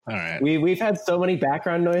All right. We've had so many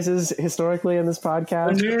background noises historically in this podcast.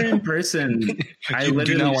 When we were in person, I You do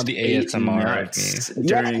literally not want the ate ASMR nuts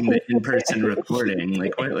during the in-person recording.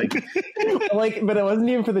 Like what? Like but it wasn't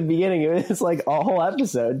even for the beginning. It was like a whole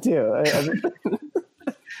episode too.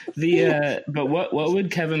 but what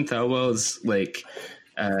would Kevin Thelwell's like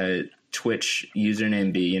Twitch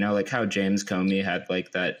username be? You know, like how James Comey had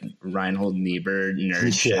like that Reinhold Niebuhr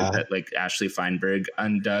nerd shit that like Ashley Feinberg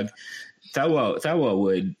undug.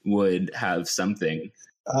 Thelwell would have something.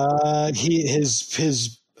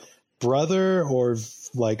 His brother or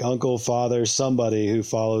like uncle, father, somebody who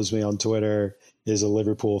follows me on Twitter is a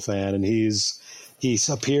Liverpool fan, and he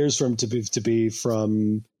appears to be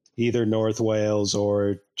from either North Wales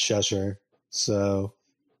or Cheshire. So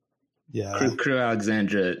yeah, Crew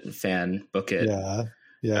Alexandra fan, book it.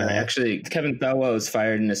 Yeah. Actually, Kevin Thelwell was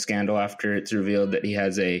fired in a scandal after it's revealed that he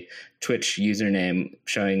has a Twitch username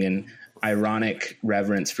showing an ironic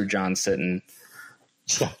reverence for John Sitton.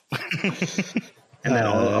 And then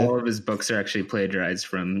all of his books are actually plagiarized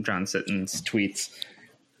from John Sitton's tweets.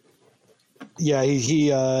 Yeah,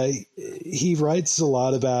 he writes a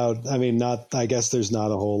lot about. I mean, I guess there's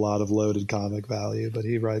not a whole lot of loaded comic value, but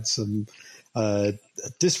he writes some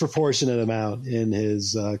disproportionate amount in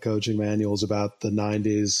his coaching manuals about the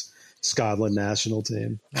 '90s Scotland national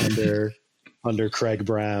team under Craig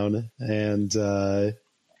Brown and the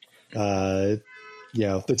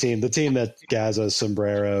team that Gaza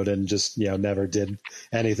sombreroed and just never did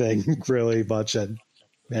anything really much at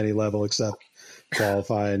any level except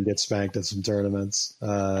qualify and get spanked at some tournaments.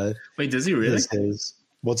 Wait, does he really?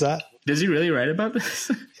 What's that? Does he really write about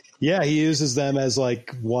this? Yeah, he uses them as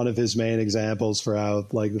like one of his main examples for how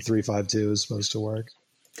like the 3-5-2 is supposed to work.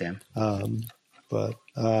 Damn. But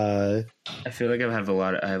I feel like I have a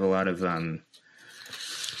lot of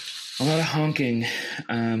honking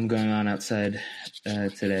going on outside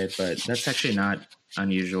today, but that's actually not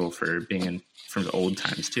unusual for being from the old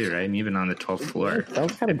times too, right? And even on the 12th floor, that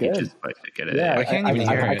was kind of good. Yeah, I can't even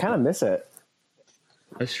hear it. I kind of miss it.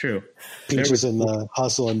 That's true. Peaches in the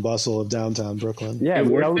hustle and bustle of downtown Brooklyn. Yeah, it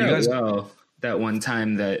worked out well. That one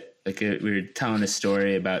time that we were telling a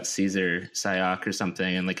story about Caesar Sayoc or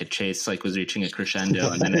something, and like a chase was reaching a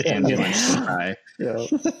crescendo, and then an ambulance went by. Yeah,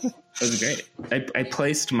 it was great. I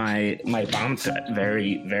placed my bomb threat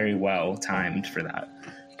very, very well timed for that.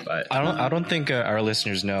 But I don't think our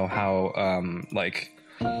listeners know how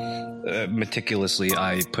meticulously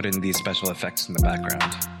I put in these special effects in the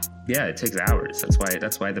background. Yeah, it takes hours. That's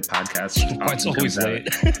why the podcast it's always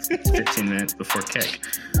late. 15 minutes before kick.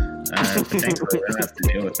 But thankfully, we don't have to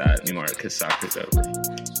deal with that anymore because soccer's over.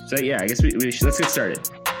 So yeah, I guess we should, let's get started.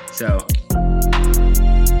 So.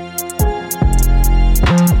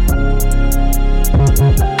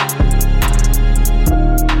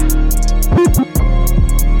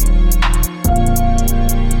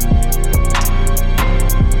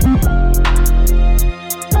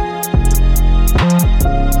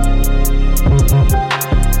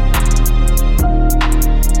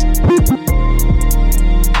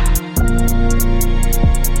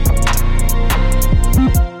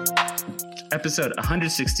 Episode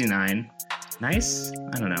 169. Nice?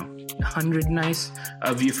 I don't know. 100 nice?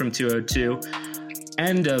 A View from 202.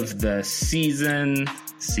 End of the season.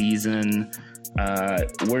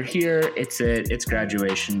 We're here. It's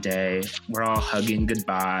graduation day. We're all hugging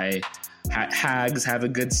goodbye. Hags, have a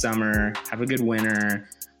good summer. Have a good winter.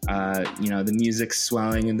 The music's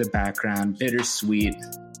swelling in the background. Bittersweet.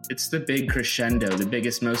 It's the big crescendo, the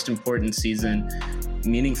biggest, most important season,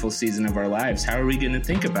 meaningful season of our lives. How are we going to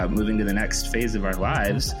think about moving to the next phase of our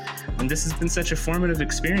lives when this has been such a formative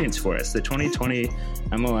experience for us? The 2020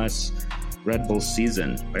 MLS Red Bull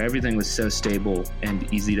season, where everything was so stable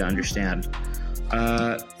and easy to understand.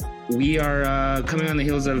 We are coming on the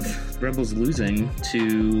heels of Red Bulls losing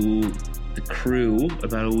to the Crew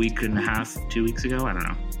about a week and a half, 2 weeks ago. I don't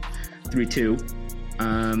know. 3-2.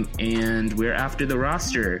 And we're after the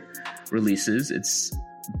roster releases. It's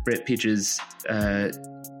Britt, Peaches,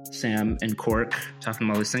 Sam, and Cork talking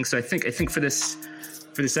about all these things. So I think for this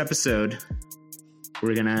episode,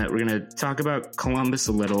 we're gonna talk about Columbus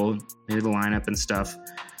a little, maybe the lineup and stuff.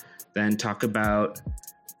 Then talk about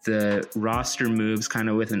the roster moves, kind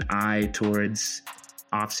of with an eye towards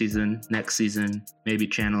off season, next season. Maybe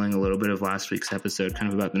channeling a little bit of last week's episode,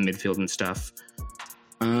 kind of about the midfield and stuff.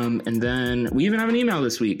 And then we even have an email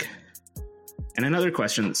this week and another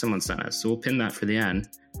question that someone sent us. So we'll pin that for the end.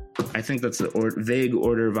 I think that's the vague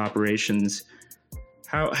order of operations.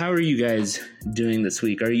 How are you guys doing this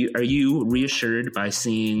week? Are you reassured by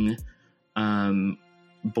seeing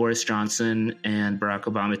Boris Johnson and Barack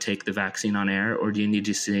Obama take the vaccine on air, or do you need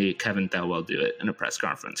to see Kevin Thelwell do it in a press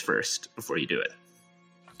conference first before you do it?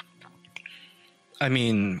 I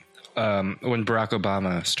mean, when Barack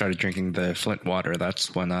Obama started drinking the Flint water,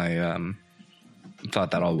 that's when I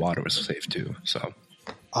thought that all water was safe too. So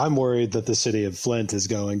I'm worried that the city of Flint is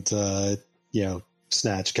going to,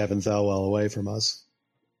 snatch Kevin Thelwell away from us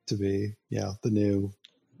to be, the new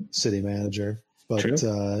city manager. But,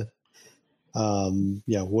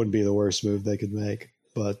 wouldn't be the worst move they could make.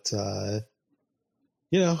 But,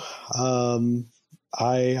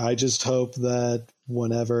 I just hope that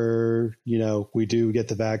whenever, we do get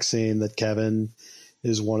the vaccine, that Kevin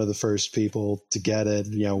is one of the first people to get it,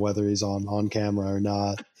 whether he's on camera or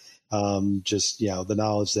not. The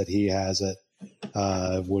knowledge that he has it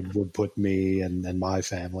would put me and my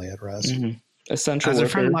family at rest. Mm-hmm. Essential as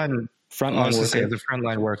worker, a frontline worker. The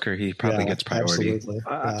frontline worker, he probably gets priority. Absolutely.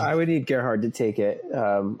 I would need Gerhard to take it.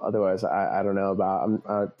 Otherwise, I don't know about.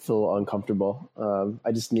 I feel uncomfortable.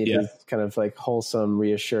 I just need his kind of like wholesome,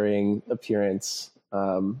 reassuring appearance.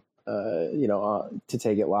 To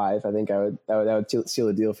take it live. I think that would seal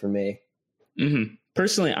the deal for me. Mm-hmm.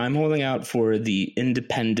 Personally, I'm holding out for the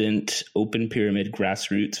independent, open pyramid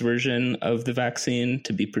grassroots version of the vaccine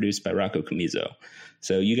to be produced by Rocco Comizzo.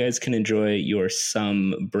 So you guys can enjoy your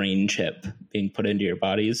some brain chip being put into your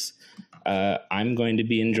bodies. I'm going to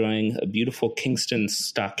be enjoying a beautiful Kingston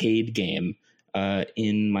Stockade game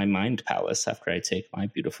in my mind palace after I take my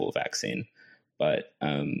beautiful vaccine. But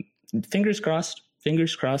fingers crossed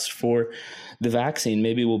for the vaccine.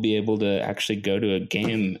 Maybe we'll be able to actually go to a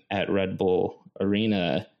game at Red Bull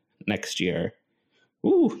Arena next year.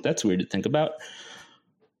 Ooh, that's weird to think about.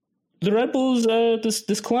 The Red Bulls,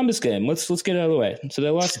 this Columbus game, let's get it out of the way. So they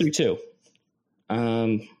lost 3-2.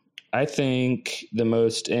 I think the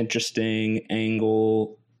most interesting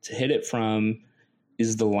angle to hit it from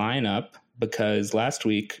is the lineup, because last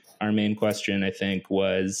week our main question, I think,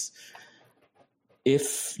 was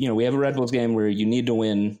if, we have a Red Bulls game where you need to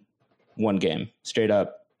win one game straight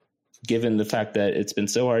up, given the fact that it's been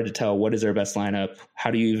so hard to tell what is our best lineup, how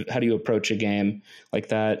do you approach a game like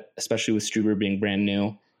that, especially with Struber being brand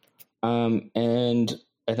new. And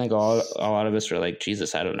I think a lot of us were like,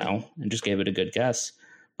 Jesus, I don't know, and just gave it a good guess.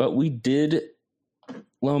 But we did,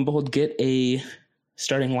 lo and behold, get a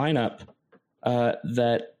starting lineup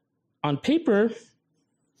that on paper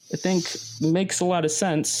I think makes a lot of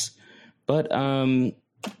sense. But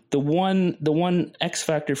the one X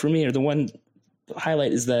factor for me, or the one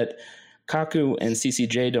highlight, is that Kaku and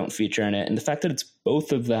CCJ don't feature in it. And the fact that it's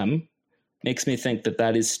both of them makes me think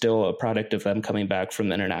that is still a product of them coming back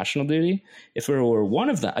from international duty. If it were one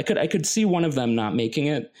of them, I could see one of them not making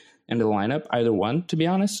it into the lineup, either one, to be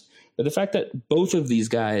honest. But the fact that both of these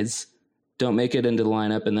guys don't make it into the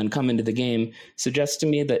lineup and then come into the game suggests to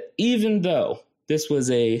me that even though this was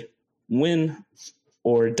a win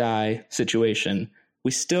or die situation, we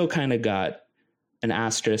still kind of got an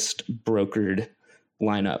asterisk brokered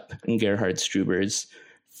lineup in Gerhard Struber's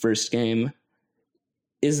first game.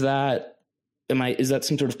 Is that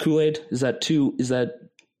some sort of Kool-Aid? Is that too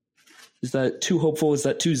hopeful? Is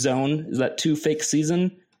that too zone? Is that too fake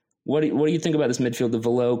season? What do you think about this midfield of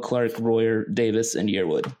Velo, Clark, Royer, Davis, and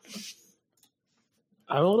Yearwood?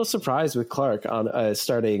 I'm a little surprised with Clark on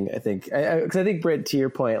starting. I think because I think, Britt, to your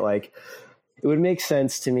point, like it would make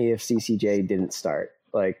sense to me if CCJ didn't start.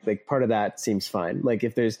 Like part of that seems fine. Like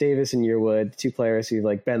if there's Davis and Yearwood, two players who've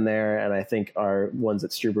like been there, and I think are ones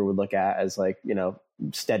that Struber would look at as like,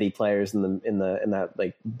 steady players in that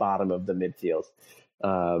like bottom of the midfield.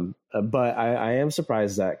 But I am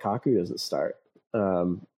surprised that Kaku doesn't start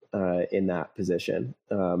in that position.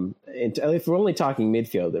 And if we're only talking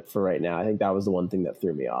midfield for right now, I think that was the one thing that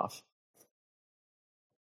threw me off.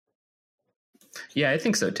 Yeah, I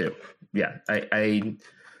think so too. Yeah, Clark,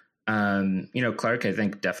 I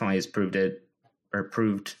think, definitely has proved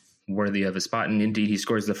worthy of a spot. And indeed, he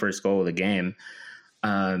scores the first goal of the game.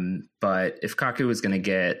 But if Kaku was going to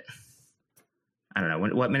get, I don't know,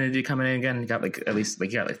 what minute did he come in again? He got like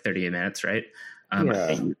 38 minutes, right?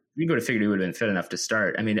 You go to figure he would have been fit enough to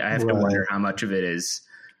start. I mean, I have to wonder how much of it is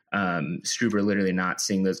Struber literally not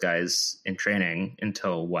seeing those guys in training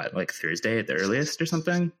until Thursday at the earliest or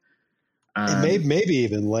something. Maybe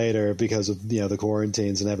even later because of the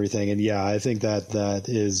quarantines and everything. And I think that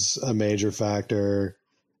is a major factor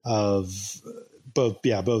of both.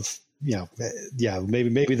 Maybe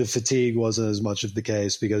the fatigue wasn't as much of the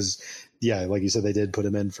case because like you said, they did put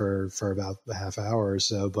him in for about a half hour or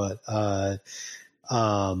so. But the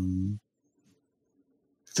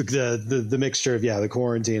mixture of the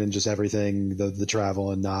quarantine and just everything, the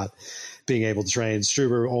travel and not being able to train.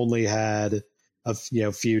 Struber only had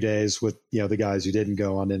few days with the guys who didn't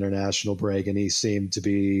go on international break, and he seemed to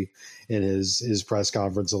be in his press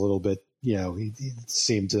conference a little bit. He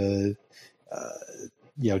seemed to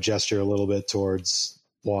gesture a little bit towards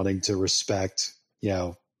wanting to respect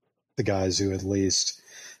the guys who at least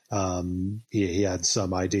he had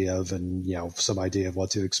some idea of, and some idea of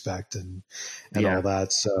what to expect and all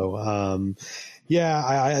that. So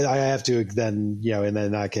I have to then and then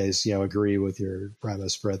in that case agree with your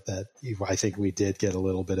premise, Brett, that I think we did get a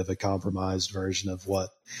little bit of a compromised version of what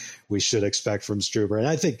we should expect from Struber, and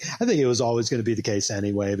I think it was always going to be the case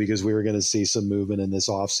anyway, because we were going to see some movement in this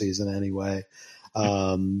offseason anyway.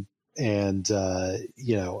 I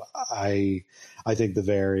think the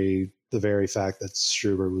very fact that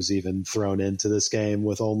Struber was even thrown into this game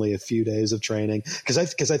with only a few days of training,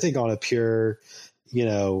 because I think on a pure,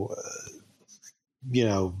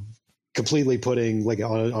 completely putting like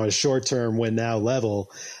on a short term win now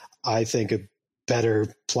level, I think a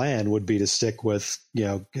better plan would be to stick with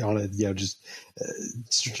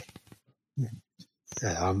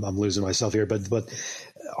I'm losing myself here, but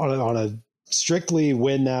on a strictly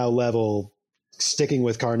win now level, sticking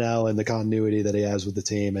with Carnell and the continuity that he has with the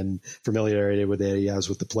team and familiarity with that he has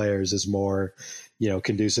with the players is more,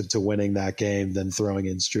 conducive to winning that game than throwing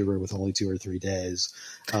in Struber with only 2 or 3 days.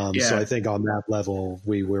 So I think on that level,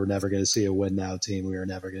 we were never going to see a win now team. We were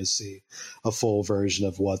never going to see a full version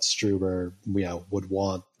of what Struber, would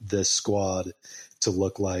want this squad to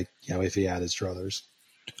look like, if he had his druthers.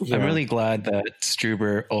 Yeah. I'm really glad that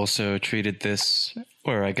Struber also treated this,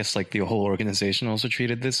 or I guess like the whole organization also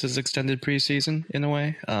treated this as extended preseason in a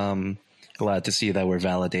way. Glad to see that we're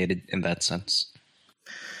validated in that sense.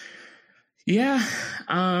 Yeah.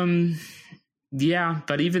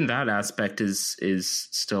 But even that aspect is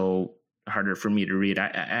still harder for me to read.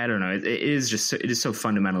 I don't know. It is so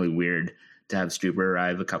fundamentally weird to have Struber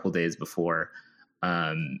arrive a couple days before,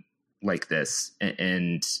 like this.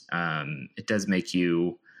 And it does make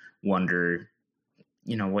you wonder,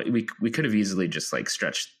 what we could have easily just like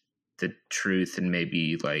stretched the truth and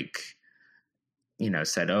maybe like,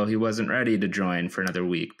 said, oh, he wasn't ready to join for another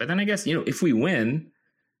week. But then I guess, if we win,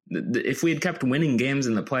 if we had kept winning games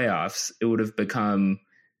in the playoffs, it would have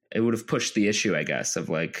pushed the issue, I guess, of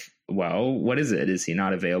like, well, what is it? Is he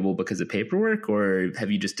not available because of paperwork, or have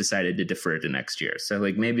you just decided to defer to next year? So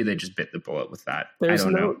like maybe they just bit the bullet with that. I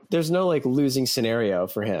don't know. There's no like losing scenario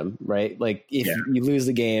for him, right? Like if you lose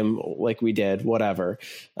the game like we did, whatever,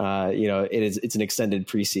 it's an extended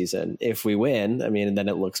preseason. If we win, I mean, and then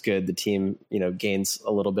it looks good. The team, gains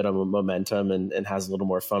a little bit of momentum and has a little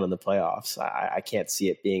more fun in the playoffs. I can't see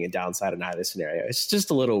it being a downside in either scenario. It's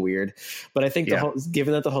just a little weird, but I think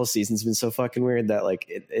given that the whole season's been so fucking weird that like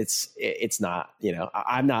it's not,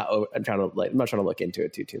 I'm not trying to look into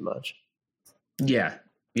it too much. Yeah.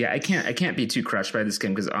 I can't be too crushed by this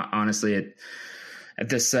game, because honestly, at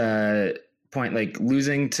this point, like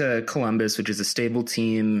losing to Columbus, which is a stable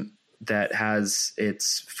team that has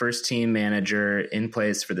its first team manager in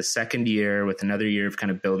place for the second year with another year of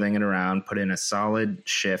kind of building it around, put in a solid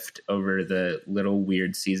shift over the little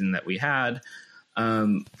weird season that we had,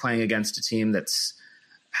 playing against a team that's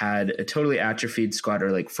had a totally atrophied squad, or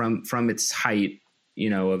like from its height,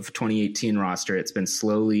 of 2018 roster, it's been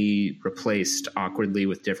slowly replaced awkwardly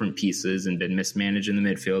with different pieces and been mismanaged in the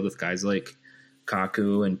midfield with guys like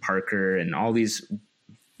Kaku and Parker and all these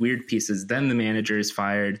weird pieces. Then the manager is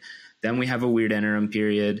fired. Then we have a weird interim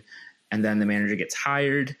period, and then the manager gets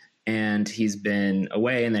hired and he's been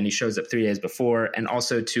away, and then he shows up 3 days before. And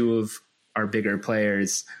also 2 of our bigger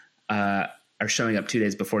players, are showing up 2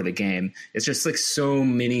 days before the game. It's just like so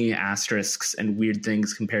many asterisks and weird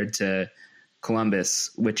things compared to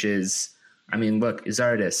Columbus, which is, I mean, look,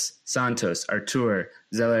 Izardis, Santos, Artur,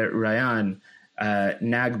 Zeller, Ryan,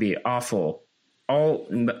 Nagby, Awful, all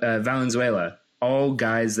Valenzuela, all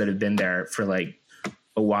guys that have been there for like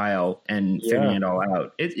a while and figuring it all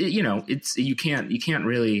out. You can't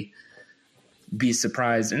really be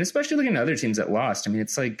surprised. And especially looking at other teams that lost. I mean,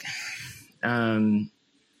 it's like,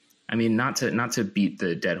 not to beat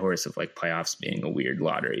the dead horse of like playoffs being a weird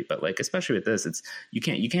lottery, but like, especially with this, you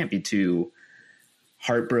can't be too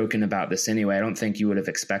heartbroken about this anyway. I don't think you would have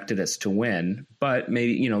expected us to win, but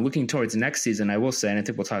maybe, looking towards next season, I will say, and I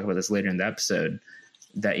think we'll talk about this later in the episode,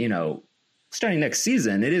 that, starting next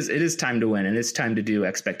season, it is time to win, and it's time to do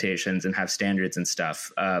expectations and have standards and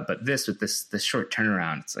stuff. But this short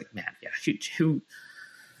turnaround, it's like, man, yeah,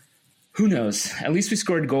 who knows? At least we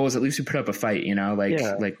scored goals. At least we put up a fight,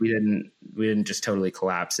 like we didn't just totally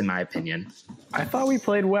collapse, in my opinion. I thought we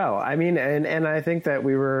played well. I mean, and I think that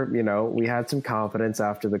we were, we had some confidence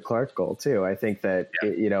after the Clark goal too. I think that,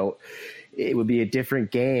 it would be a different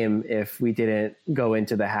game if we didn't go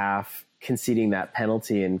into the half conceding that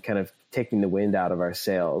penalty and kind of taking the wind out of our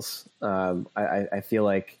sails. I feel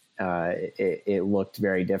like it looked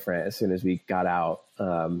very different as soon as we got out,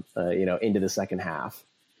 into the second half.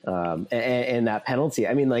 And that penalty,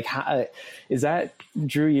 I mean, like, is that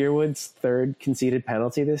Drew Yearwood's third conceded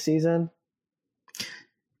penalty this season?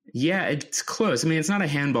 Yeah, it's close. I mean, it's not a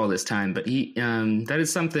handball this time, but that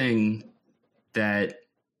is something that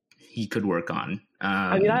he could work on.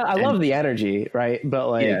 I mean, I love the energy, right?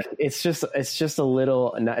 But it's just a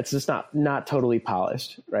little, it's just not totally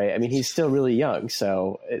polished, right? I mean, he's still really young,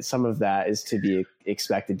 so some of that is to be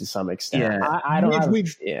expected to some extent.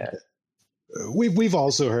 Yeah. We've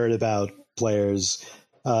also heard about players,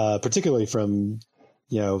 particularly from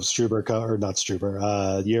Yearwood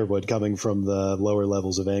coming from the lower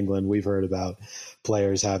levels of England. We've heard about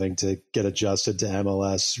players having to get adjusted to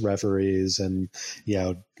MLS referees and,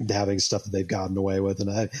 having stuff that they've gotten away with. And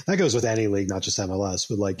that goes with any league, not just MLS,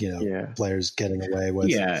 but players getting away with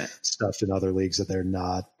stuff in other leagues that they're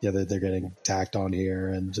not, that they're getting tacked on here.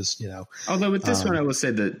 And just, although with this one, I will say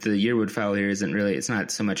that the Yearwood foul here isn't really, it's not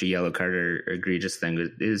so much a yellow card or egregious thing.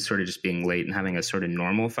 It is sort of just being late and having a sort of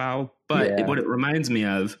normal foul. But what it reminds me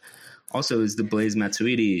of also is the Blaise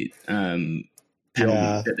Matuidi penalty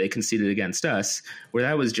that they conceded against us, where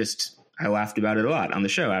that was just, I laughed about it a lot on the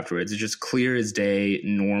show afterwards. It's just clear as day,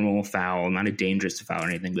 normal foul, not a dangerous foul or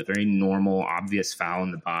anything, but very normal, obvious foul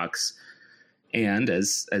in the box. And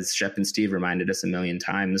as Shep and Steve reminded us a million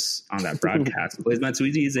times on that broadcast, Blaise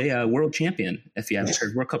Matuidi is a world champion, if you haven't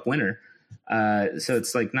heard, World Cup winner. So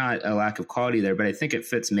it's like not a lack of quality there, but I think it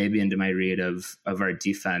fits maybe into my read of our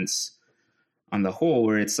defense on the whole,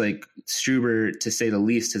 where it's like Struber, to say the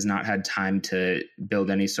least, has not had time to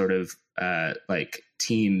build any sort of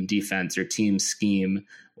team defense or team scheme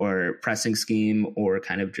or pressing scheme or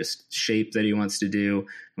kind of just shape that he wants to do.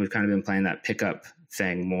 We've kind of been playing that pickup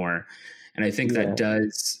thing more. And I think that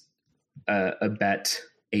does abet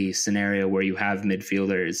a scenario where you have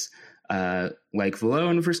midfielders like Velo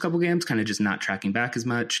in the first couple games kind of just not tracking back as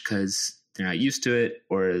much because they're not used to it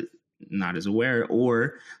or not as aware,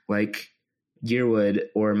 or like Yearwood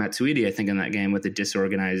or Matuidi, I think, in that game with the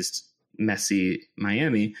disorganized, messy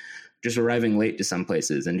Miami, just arriving late to some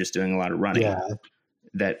places and just doing a lot of running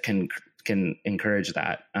that can encourage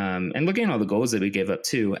that. And looking at all the goals that we gave up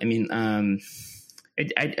too, I mean,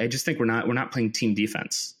 I just think we're not playing team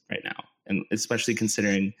defense right now, and especially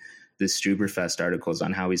considering the Struberfest articles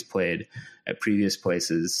on how he's played at previous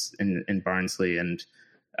places in Barnsley and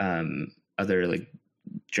other like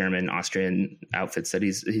German, Austrian outfits that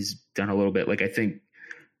he's done a little bit. Like, I think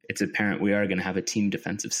it's apparent we are going to have a team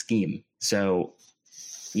defensive scheme. So,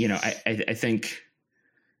 I think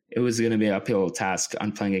it was going to be an uphill task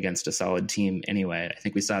on playing against a solid team anyway. I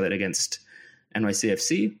think we saw that against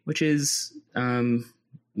NYCFC, which is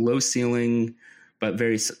low ceiling, but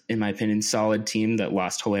very, in my opinion, solid team that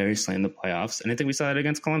lost hilariously in the playoffs. And I think we saw that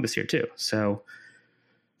against Columbus here too. So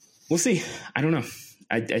we'll see. I don't know.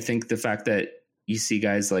 I think the fact that you see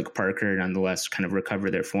guys like Parker nonetheless kind of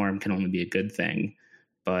recover their form can only be a good thing.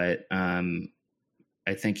 But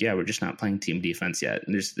I think, we're just not playing team defense yet.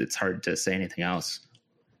 And it's hard to say anything else.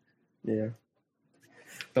 Yeah.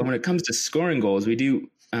 But when it comes to scoring goals, we do,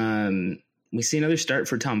 we see another start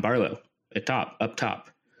for Tom Barlow up top.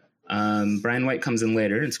 Brian White comes in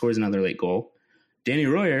later and scores another late goal. Danny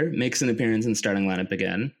Royer makes an appearance in starting lineup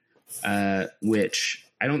again, which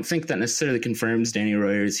I don't think that necessarily confirms Danny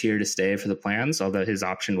Royer is here to stay for the plans, although his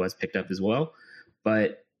option was picked up as well.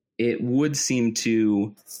 But it would seem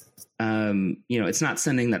to, it's not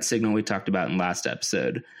sending that signal we talked about in last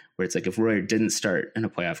episode, where it's like if Royer didn't start in a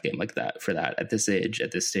playoff game like that at this stage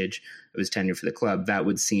of his tenure for the club, that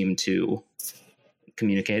would seem to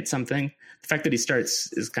communicate something. The fact that he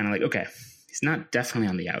starts is kind of like, okay, he's not definitely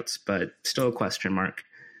on the outs, but still a question mark.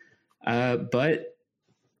 But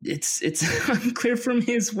it's unclear for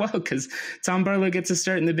me as well, because Tom Barlow gets a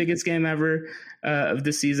start in the biggest game ever of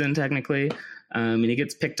the season, technically. And he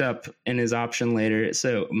gets picked up in his option later.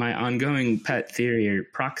 So my ongoing pet theory or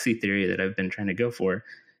proxy theory that I've been trying to go for,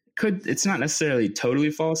 it's not necessarily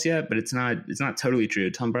totally false yet, but it's not totally true.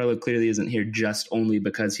 Tom Barlow clearly isn't here just only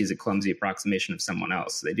because he's a clumsy approximation of someone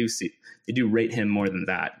else. They do rate him more than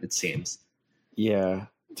that, it seems. Yeah,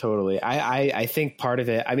 totally. I think part of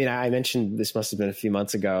it, I mean, I mentioned this must have been a few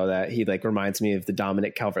months ago that he reminds me of the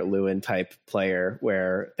Dominic Calvert-Lewin type player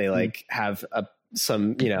where they have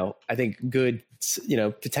some, I think good,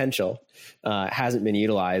 potential hasn't been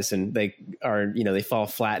utilized, and they are, they fall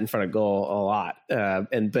flat in front of goal a lot.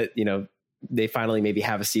 But they finally maybe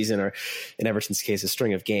have a season, or in Everton's case, a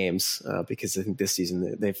string of games, because I think this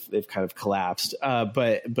season they've kind of collapsed.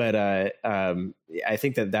 But I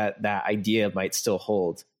think that idea might still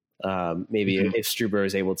hold. Maybe if Struber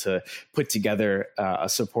is able to put together a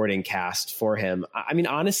supporting cast for him. I mean,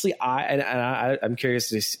 honestly, I'm curious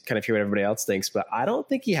to kind of hear what everybody else thinks, but I don't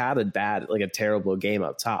think he had a terrible game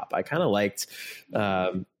up top. I kind of liked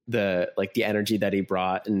the energy that he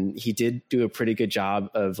brought, and he did do a pretty good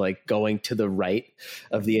job of going to the right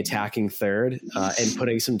of the attacking third and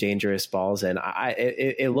putting some dangerous balls in.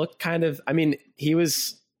 It looked kind of, I mean, he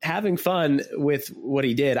was having fun with what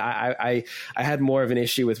he did. I had more of an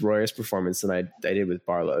issue with Royer's performance than I did with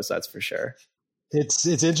Barlow's. That's for sure. It's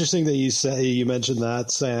interesting that you mentioned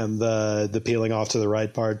that, Sam, the peeling off to the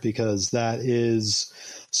right part, because that is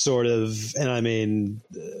sort of, and I mean,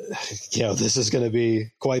 this is going to be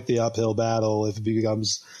quite the uphill battle if it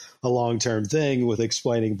becomes a long-term thing with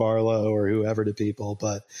explaining Barlow or whoever to people,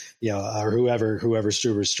 but or whoever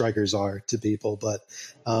Struber's strikers are to people, but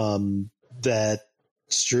that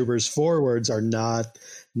Struber's forwards are not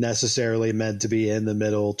necessarily meant to be in the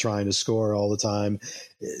middle trying to score all the time.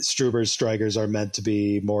 Struber's strikers are meant to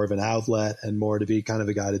be more of an outlet and more to be kind of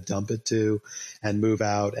a guy to dump it to and move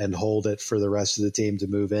out and hold it for the rest of the team to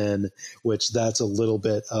move in, which that's a little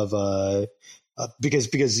bit of a because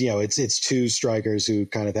it's two strikers who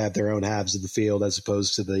kind of have their own halves of the field, as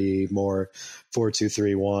opposed to the more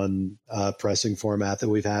 4-2-3-1 pressing format that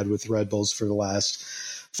we've had with Red Bulls for the last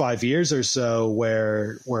 5 years or so,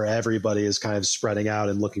 where everybody is kind of spreading out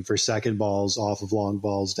and looking for second balls off of long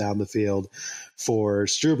balls down the field. For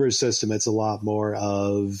Struber's system, it's a lot more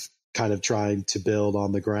of kind of trying to build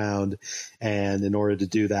on the ground. And in order to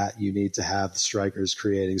do that, you need to have the strikers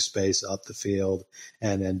creating space up the field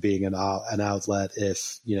and then being an outlet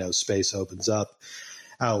if, space opens up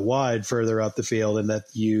out wide further up the field, and that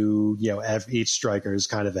each striker is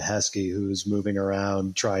kind of a Heskey who's moving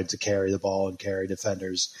around trying to carry the ball and carry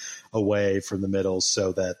defenders away from the middle,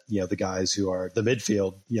 so that the guys who are the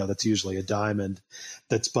midfield, that's usually a diamond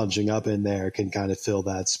that's bunching up in there, can kind of fill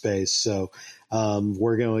that space. So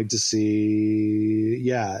we're going to see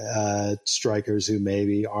strikers who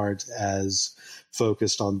maybe aren't as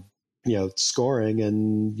focused on scoring,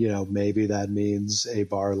 and maybe that means a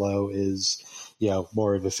Barlow is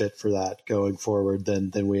more of a fit for that going forward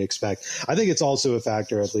than we expect. I think it's also a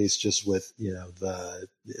factor, at least just with the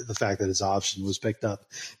fact that his option was picked up,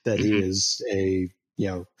 that he is a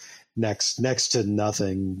next to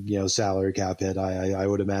nothing salary cap hit. I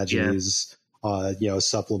would imagine he's a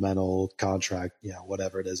supplemental contract,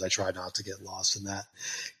 whatever it is. I try not to get lost in that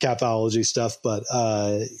capology stuff, but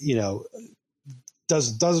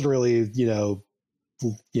doesn't really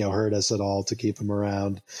hurt us at all to keep him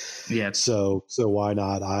around. Yeah. So why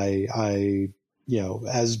not? I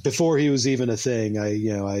as before he was even a thing,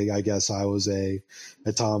 I guess I was a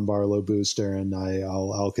Tom Barlow booster, and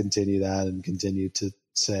I'll continue that and continue to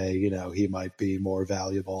say, he might be more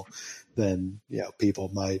valuable than, people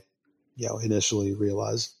might, initially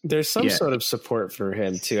realize. There's some sort of support for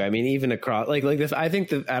him too. I mean, even across like this, I think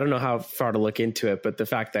that, I don't know how far to look into it, but the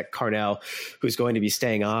fact that Carnell, who's going to be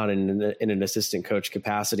staying on in an assistant coach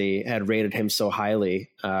capacity, had rated him so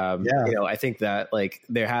highly. I think that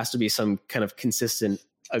there has to be some kind of consistent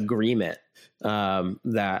agreement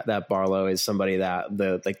that Barlow is somebody that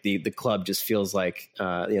the club just feels like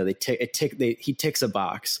he ticks a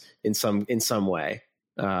box in some way.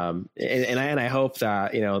 And I hope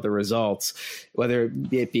that the results, whether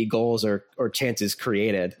it be goals or chances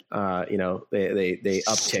created, they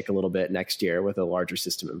uptick a little bit next year with a larger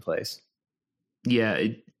system in place. Yeah,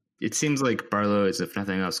 it seems like Barlow is, if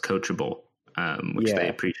nothing else, coachable, which they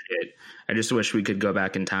appreciate. I just wish we could go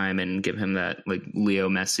back in time and give him that Leo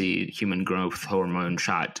Messi human growth hormone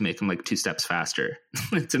shot to make him 2 steps faster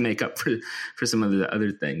to make up for some of the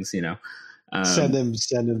other things. Send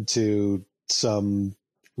him to some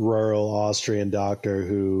rural Austrian doctor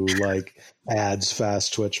who adds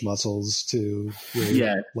fast twitch muscles to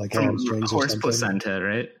hamstrings, horse or something. Placenta,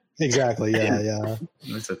 right? Exactly. Yeah.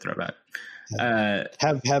 That's a throwback.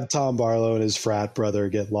 Have Tom Barlow and his frat brother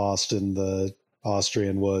get lost in the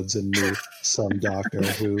Austrian woods and meet some doctor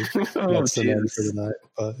who lets them in for the night.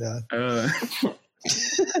 But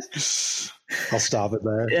I'll stop it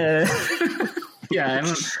there.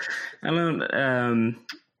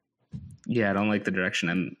 I don't like the direction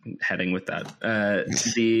I'm heading with that.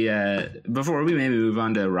 Before we maybe move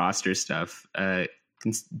on to roster stuff, can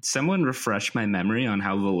someone refresh my memory on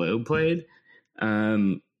how Valot played?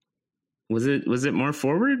 Was it more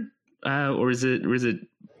forward, or is it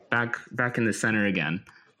back in the center again?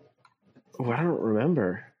 Oh, I don't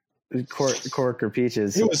remember. Cork or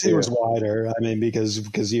Peaches. It was wider. I mean,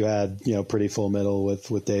 because you had pretty full middle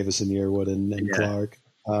with Davis and Yearwood and Clark.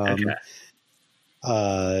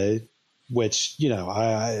 Which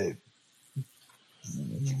I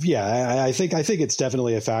think it's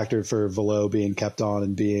definitely a factor for Velo being kept on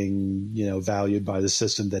and being valued by the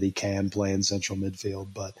system that he can play in central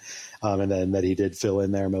midfield, but and then that he did fill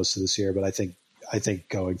in there most of this year. But I think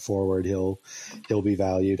going forward he'll be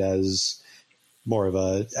valued as more of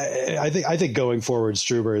a. I think going forward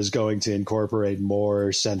Struber is going to incorporate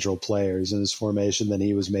more central players in his formation than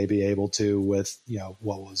he was maybe able to with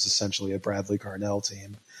what was essentially a Bradley Carnell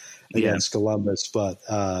team against Columbus, but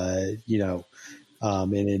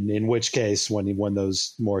in which case, when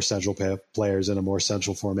those more central players in a more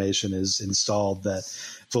central formation is installed, that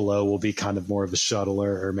Velo will be kind of more of a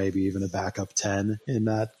shuttler or maybe even a backup 10 in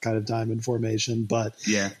that kind of diamond formation. But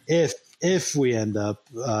if we end up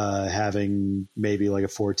having maybe like a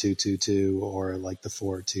 4-2-2-2 or like the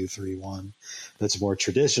 4-2-3-1, that's more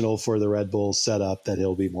traditional for the Red Bull setup, that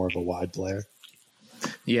he'll be more of a wide player.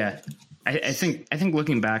 Yeah, I think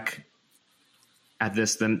looking back at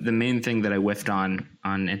this, the main thing that I whiffed on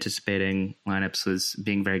anticipating lineups was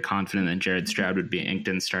being very confident that Jared Stroud would be an inked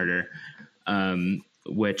in starter,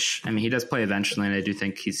 which, I mean, he does play eventually, and I do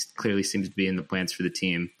think he's clearly seems to be in the plans for the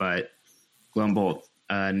team, but lo and behold,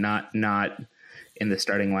 not in the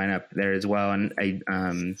starting lineup there as well. And I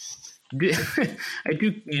do,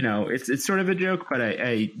 it's sort of a joke, but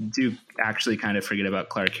I do actually kind of forget about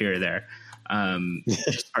Clark here or there.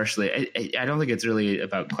 Just partially. I don't think it's really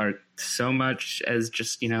about Clark so much as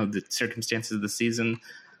just, the circumstances of the season.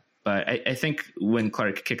 But I think when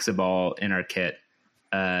Clark kicks a ball in our kit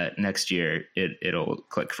next year, it'll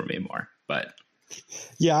click for me more. But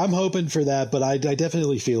yeah, I'm hoping for that. But I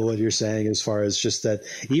definitely feel what you're saying as far as just that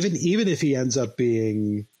even if he ends up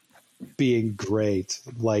being great,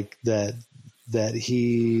 like that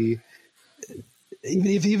he.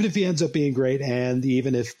 Even if he ends up being great, and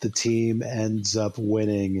even if the team ends up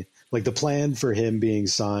winning, like the plan for him being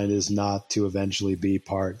signed is not to eventually be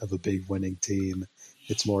part of a big winning team.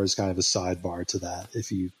 It's more as kind of a sidebar to that,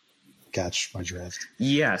 if you catch my drift.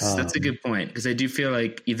 Yes, that's a good point, because I do feel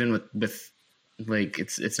like even with like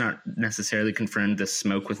it's not necessarily confirmed the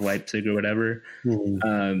smoke with Leipzig or whatever.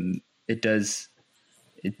 Mm-hmm. It does.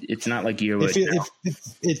 It's not like Yearwood.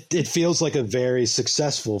 It feels like a very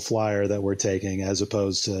successful flyer that we're taking, as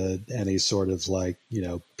opposed to any sort of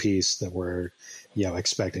piece that we're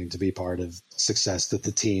expecting to be part of success that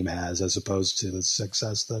the team has, as opposed to the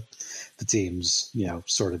success that the team's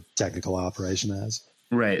sort of technical operation has.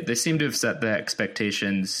 Right. They seem to have set the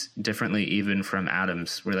expectations differently, even from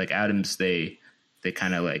Adams. Where Adams, they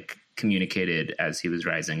kind of communicated as he was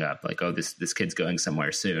rising up, oh, this kid's going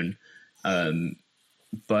somewhere soon.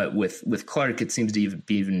 But with Clark, it seems to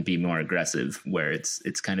even be more aggressive, where it's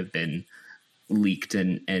kind of been leaked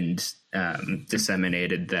and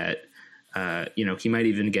disseminated that he might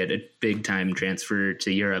even get a big time transfer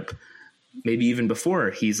to Europe, maybe even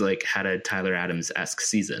before he's had a Tyler Adams-esque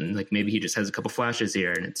season. Maybe he just has a couple flashes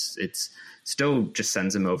here, and it's still just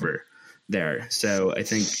sends him over there. So I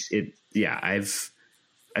think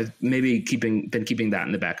I've maybe been keeping that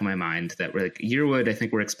in the back of my mind, that we're Yearwood, I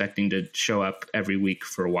think we're expecting to show up every week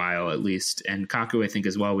for a while at least. And Kaku, I think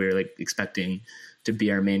as well, we were expecting to be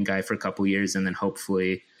our main guy for a couple years, and then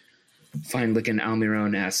hopefully find an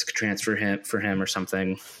Almiron-esque transfer for him or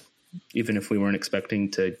something, even if we weren't expecting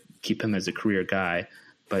to keep him as a career guy.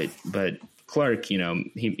 But Clark,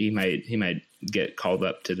 he might get called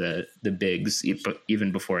up to the bigs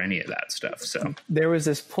even before any of that stuff. So there was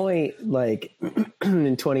this point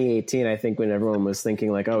in 2018, I think, when everyone was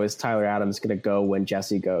thinking oh, is Tyler Adams going to go when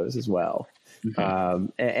Jesse goes as well? Mm-hmm.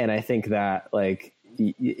 And I think that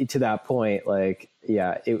to that point, I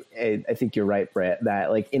think you're right, Britt,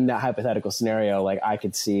 that in that hypothetical scenario, I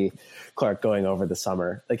could see Clark going over the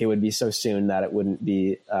summer. It would be so soon that it wouldn't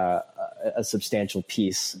be a substantial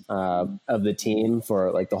piece of the team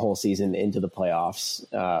for the whole season into the playoffs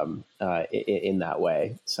in that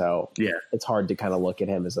way. So yeah, it's hard to kind of look at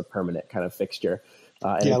him as a permanent kind of fixture.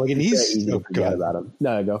 And he's easy to forget about him.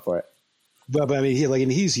 No, go for it. But I mean,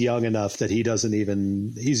 he's young enough that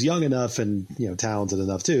he's young enough and, talented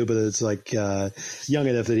enough too, but it's young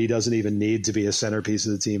enough that he doesn't even need to be a centerpiece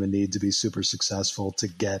of the team and need to be super successful to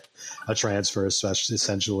get a transfer,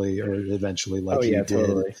 essentially, or eventually did,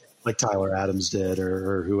 totally. Like Tyler Adams did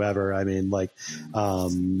or whoever. I mean,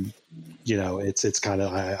 it's kind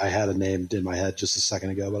of, I had a name in my head just a second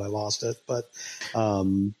ago, but I lost it. But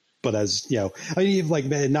but as you know, I mean, like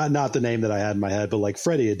not the name that I had in my head, but like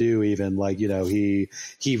Freddie Adu, even like, you know, he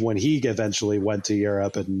when he eventually went to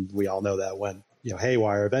Europe, and we all know that went, you know,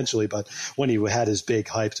 haywire eventually. But when he had his big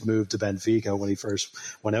hyped move to Benfica, when he first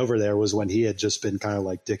went over there, was when he had just been kind of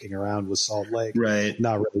like dicking around with Salt Lake, right?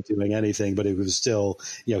 Not really doing anything, but it was still,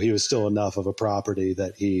 you know, he was still enough of a property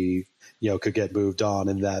that he, you know, could get moved on.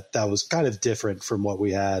 And that was kind of different from what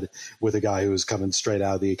we had with a guy who was coming straight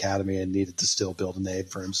out of the academy and needed to still build a name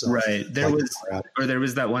for himself. Right. There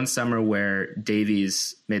was that one summer where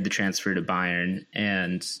Davies made the transfer to Bayern,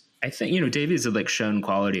 and I think, you know, Davies had like shown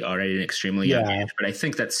quality already at an extremely young age, but I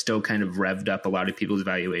think that still kind of revved up a lot of people's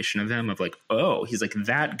evaluation of him, of like, oh, he's like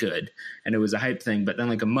that good. And it was a hype thing. But then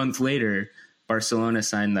like a month later, Barcelona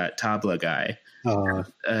signed that Tabla guy.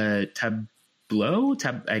 I can't. Palu.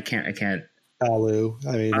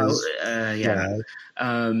 I mean,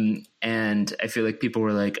 and I feel like people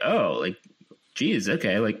were like, oh, like, geez,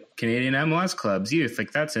 okay, like Canadian MLS clubs, youth,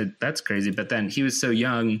 like that's crazy. But then he was so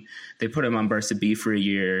young, they put him on Barca B for a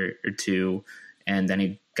year or two, and then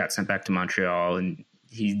he got sent back to Montreal, and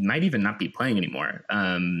he might even not be playing anymore,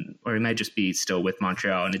 or he might just be still with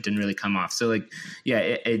Montreal, and it didn't really come off. So like,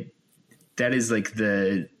 yeah, that is like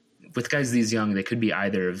with guys these young, they could be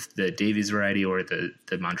either of the Davies variety or the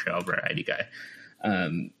Montreal variety guy.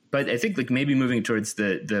 But I think like maybe moving towards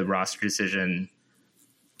the roster decision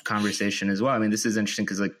conversation as well. I mean, this is interesting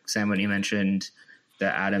because like Sam, when you mentioned the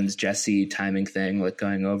Adams Jesse timing thing, like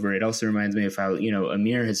going over, it also reminds me of how, you know,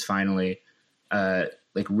 Amir has finally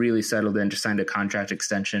like really settled in, just signed a contract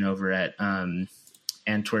extension over at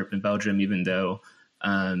Antwerp in Belgium, even though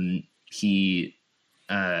he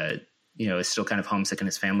you know, is still kind of homesick and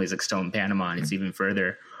his family's like still in Panama, and it's even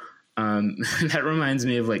further. That reminds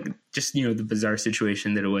me of like just, you know, the bizarre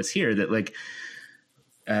situation that it was here, that like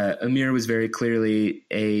Amir was very clearly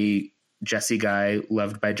a Jesse guy,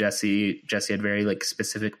 loved by Jesse. Jesse had very like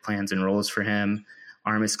specific plans and roles for him.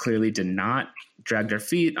 Armas clearly did not, drag their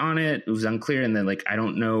feet on it. It was unclear. And then like, I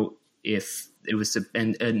don't know if it was,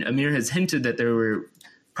 and Amir has hinted that there were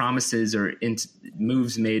promises or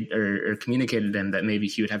moves made or communicated to him that maybe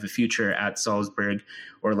he would have a future at Salzburg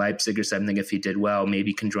or Leipzig or something if he did well,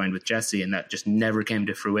 maybe conjoined with Jesse, and that just never came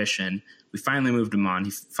to fruition. We finally moved him on.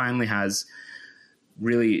 He finally has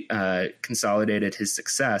really consolidated his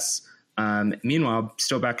success. Meanwhile,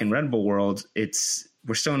 still back in Red Bull world,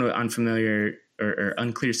 we're still in an unfamiliar or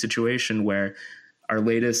unclear situation where our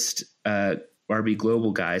latest RB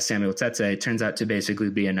Global guy, Samuel Tete, turns out to basically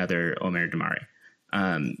be another Omer Damari.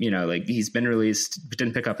 You know, like he's been released, but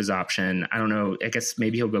didn't pick up his option. I don't know. I guess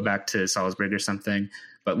maybe he'll go back to Salzburg or something.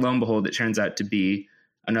 But lo and behold, it turns out to be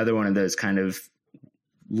another one of those kind of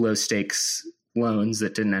low stakes loans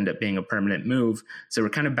that didn't end up being a permanent move. So we're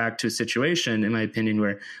kind of back to a situation, in my opinion,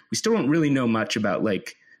 where we still don't really know much about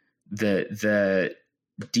like the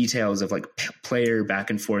details of like player back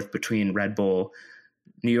and forth between Red Bull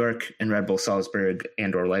New York and Red Bull Salzburg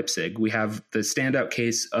and or Leipzig. We have the standout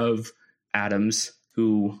case of Adams,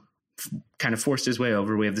 who kind of forced his way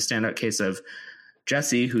over. We have the standout case of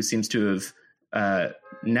Jesse, who seems to have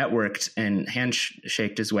networked and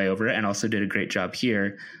handshaked his way over it and also did a great job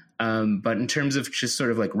here. But in terms of just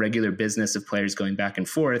sort of like regular business of players going back and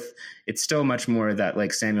forth, it's still much more that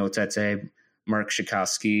like Samuel Tete, Mark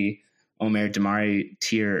Schakowsky, Omer Damari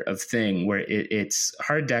tier of thing, where it's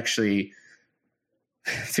hard to actually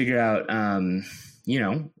figure out, you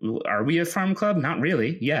know, are we a farm club? Not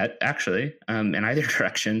really yet, actually, in either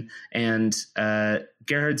direction. And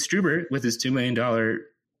Gerhard Struber, with his $2 million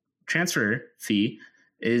transfer fee,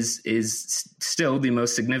 is still the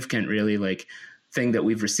most significant, really, like thing that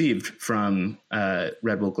we've received from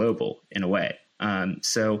Red Bull Global in a way.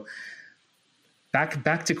 So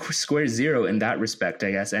back to square zero in that respect,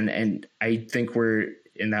 I guess. And I think we're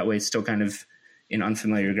in that way still kind of in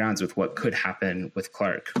unfamiliar grounds with what could happen with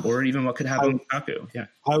Clark, or even what could happen with Kaku. Yeah,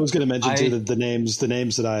 I was going to mention too that the names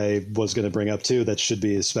that I was going to bring up too that should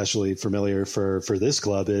be especially familiar for this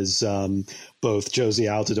club is both Josie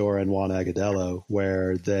Altidore and Juan Agudelo,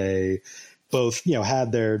 where they both, you know,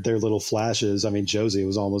 had their little flashes. I mean, Josie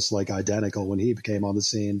was almost like identical when he came on the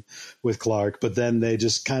scene with Clark, but then they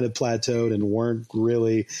just kind of plateaued and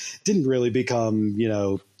didn't really become, you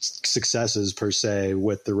know, successes per se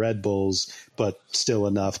with the Red Bulls, but still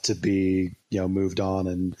enough to be, you know, moved on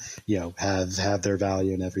and, you know, have their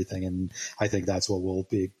value and everything. And I think that's what will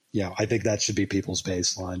be, you know, I think that should be people's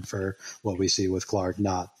baseline for what we see with Clark,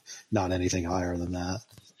 not anything higher than that.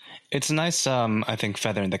 It's nice, I think,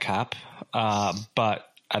 feather in the cap, but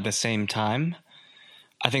at the same time,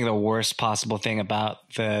 I think the worst possible thing about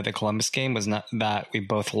the Columbus game was not that we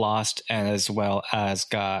both lost, and as well as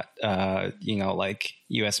got like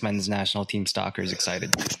U.S. men's national team stalkers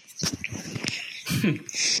excited.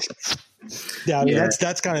 Yeah, I mean,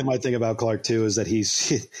 that's kind of my thing about Clark too, is that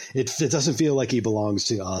it doesn't feel like he belongs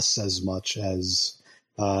to us as much as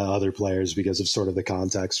other players because of sort of the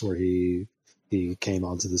context where he came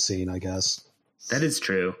onto the scene, I guess. That is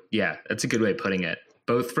true. Yeah, that's a good way of putting it.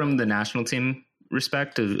 Both from the national team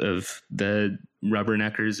respect of the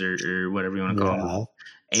rubberneckers or whatever you want to call them,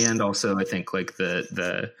 and also I think like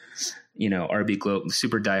the RB Global,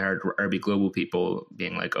 super diehard RB Global people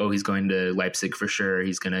being like, oh, he's going to Leipzig for sure.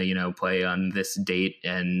 He's going to, play on this date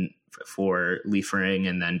and for Liefering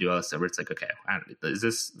and then do all this stuff. Where it's like, okay, is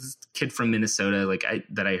this kid from Minnesota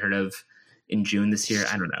that I heard of in June this year?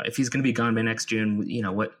 I don't know if he's going to be gone by next June.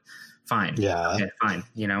 What? Fine. Yeah. Okay, fine.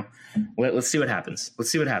 Let's see what happens.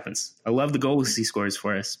 I love the goals he scores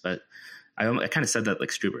for us, but I kind of said that like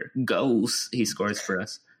Struber. Goals he scores for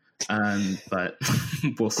us. But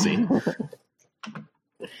we'll see.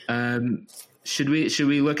 Should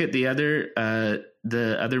we look at the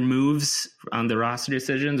other moves on the roster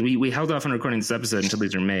decisions? We held off on recording this episode until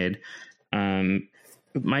these are made. My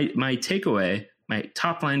takeaway, my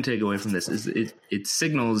top line takeaway from this is it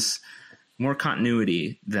signals more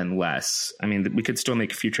continuity than less. I mean, we could still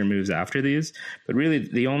make future moves after these, but really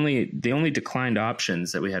the only declined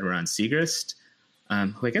options that we had were on Segrist,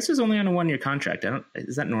 who I guess was only on a 1-year contract.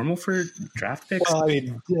 Is that normal for draft picks? Well, I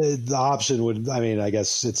mean, the option would, I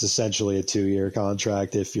guess it's essentially a 2-year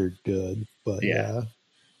contract if you're good, but yeah.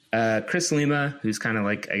 Chris Lima, who's kind of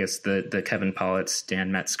like, I guess the Kevin Pollitt,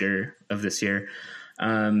 Dan Metzger of this year,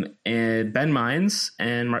 and Ben Mines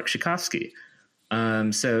and Mark Schikowsky.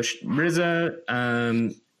 So Riza,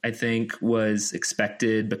 I think was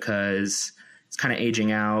expected because it's kind of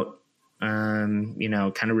aging out, kind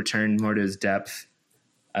of returned more to his depth,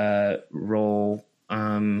 role,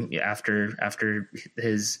 after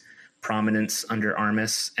his prominence under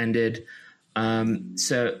Armas ended.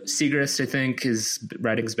 So Segrist, I think his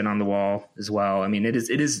writing's been on the wall as well. I mean, it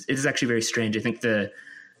is actually very strange. I think the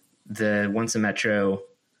Once a Metro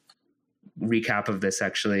recap of this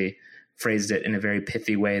actually phrased it in a very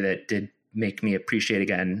pithy way that did make me appreciate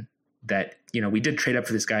again that, we did trade up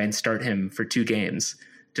for this guy and start him for 2 games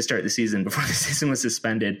to start the season before the season was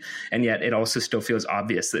suspended. And yet it also still feels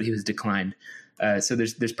obvious that he was declined. So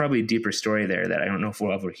there's probably a deeper story there that I don't know if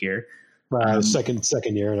we'll ever hear.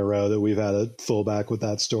 Second year in a row that we've had a fullback with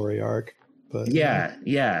that story arc. But yeah.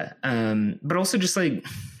 But also just like,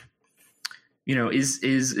 is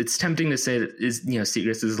it's tempting to say that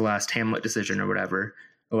Segrist is the last Hamlet decision or whatever,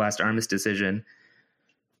 the last Armas decision,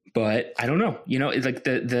 but I don't know. It's like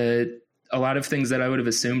a lot of things that I would have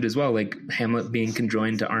assumed as well, like Hamlet being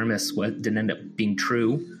conjoined to Armas, what didn't end up being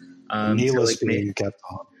true. Nealis being kept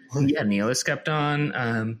on. Yeah, Nealis kept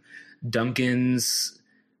on. Duncan's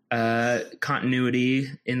continuity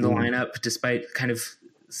in the lineup, despite kind of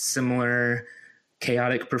similar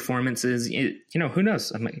chaotic performances. Who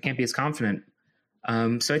knows? I can't be as confident.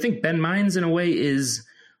 So I think Ben Mines in a way is,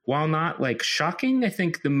 while not like shocking, I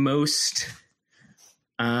think the most,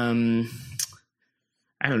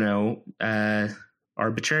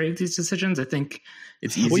 arbitrary of these decisions. I think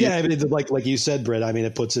it's easy. Well, yeah, I mean, like you said, Britt, I mean,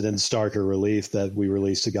 it puts it in starker relief that we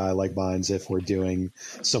released a guy like Mines if we're doing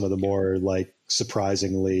some of the more like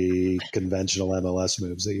surprisingly conventional MLS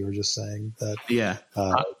moves that you were just saying. That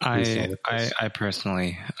I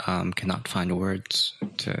personally cannot find words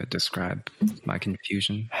to describe my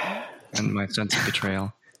confusion and my sense of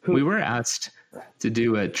betrayal. We were asked to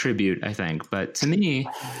do a tribute, I think, but to me,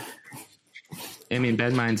 I mean,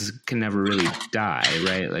 Ben Mines can never really die,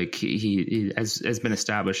 right? Like he has been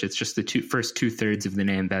established. It's just the first 2/3 of the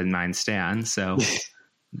name Ben Mines stands, so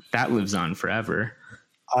that lives on forever.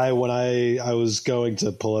 When I was going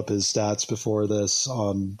to pull up his stats before this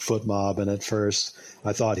on FootMob, and at first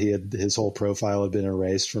I thought his whole profile had been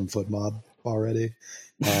erased from FootMob already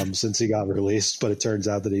since he got released, but it turns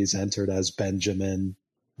out that he's entered as Benjamin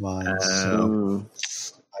Mines. So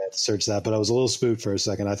I had to search that, but I was a little spooked for a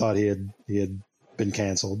second. I thought he had been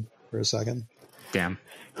canceled for a second. Damn.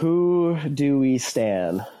 Who do we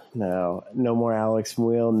stand now? No more Alex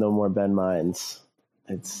Muil, no more Ben Mines.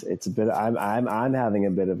 It's a bit. I'm having a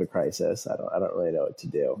bit of a crisis. I don't really know what to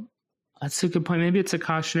do. That's a good point. Maybe it's a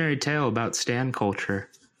cautionary tale about stan culture.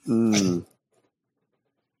 I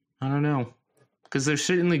don't know, because there's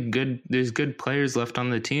certainly good players left on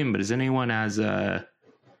the team, but is anyone as Ben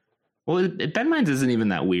Mines isn't even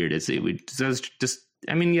that weird, is he? We just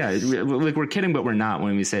I mean, yeah, like we're kidding, but we're not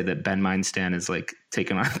when we say that Ben Mindstan is like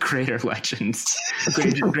taking on greater legends,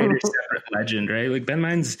 greater separate legend, right? Like Ben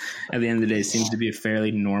Minds, at the end of the day, seems to be a fairly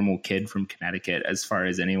normal kid from Connecticut, as far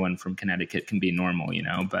as anyone from Connecticut can be normal, you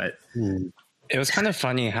know. But it was kind of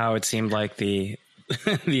funny how it seemed like the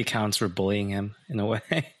the accounts were bullying him in a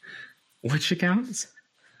way. Which accounts?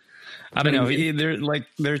 I don't know.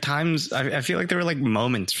 There are times I feel like there were like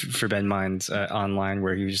moments for Ben Minds online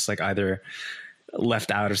where he was just like either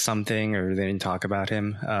left out of something or they didn't talk about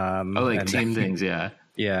him. Team things. Yeah.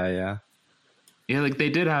 Yeah. Like they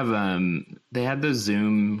did have, they had those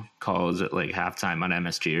Zoom calls at like halftime on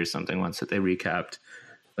MSG or something once that they recapped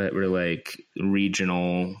that were like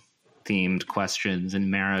regional themed questions.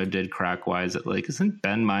 And Mara did crack wise at like, isn't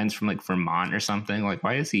Ben Minds from like Vermont or something? Like,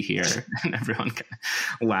 why is he here? And everyone kind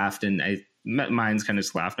of laughed, and Minds kind of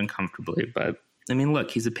just laughed uncomfortably. But I mean,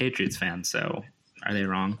 look, he's a Patriots fan, so are they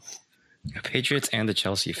wrong? Patriots and a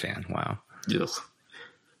Chelsea fan. Wow. Ugh.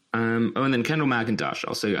 And then Kendall McIntosh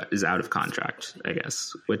also is out of contract, I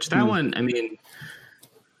guess. Which that one, I mean,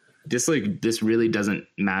 this really doesn't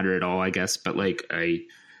matter at all, I guess. But like,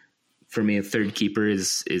 for me, a third keeper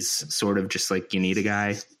is sort of just like you need a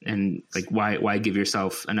guy, and like why give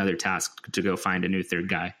yourself another task to go find a new third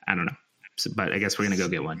guy? I don't know. But I guess we're gonna go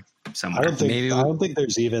get one somewhere. I don't think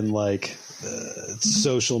there's even like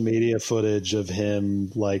social media footage of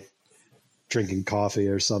him like drinking coffee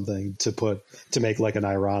or something to make like an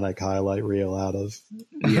ironic highlight reel out of.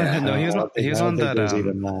 Yeah, no, he was on that.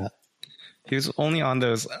 Even that. He was only on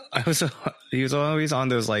those. He was always on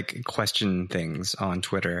those like question things on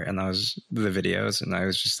Twitter, and that was the videos. And I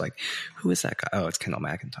was just like, "Who is that guy?" Oh, it's Kendall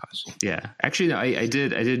McIntosh. Yeah, actually, no, I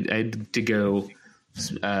did to go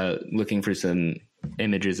looking for some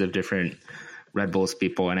images of different Red Bulls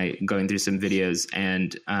people, and I going through some videos,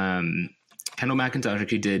 and Kendall McIntosh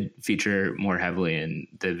actually did feature more heavily in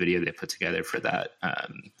the video they put together for that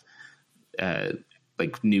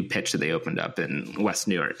like new pitch that they opened up in West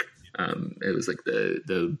New York. It was like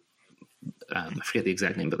the I forget the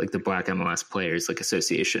exact name, but like the Black MLS Players like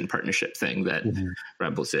Association partnership thing that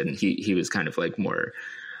Red Bulls did, and he was kind of like more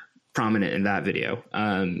prominent in that video,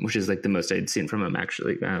 which is like the most I'd seen from him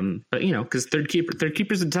actually. But you know, because third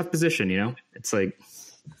keeper's a tough position, you know, it's like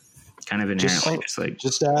kind of inherently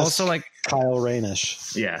just ask also like Kyle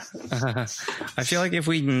Rainish. Yeah. I feel like if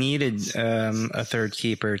we needed a third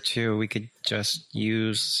keeper too, we could just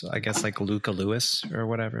use, I guess, like Luca Lewis or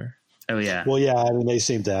whatever. Oh yeah. Well, yeah. I mean, they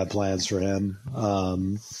seem to have plans for him,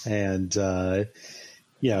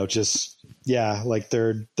 you know, just like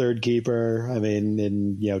third keeper. I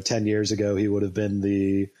mean, 10 years ago, he would have been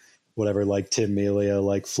the whatever, like Tim Melia,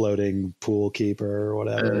 like floating pool keeper or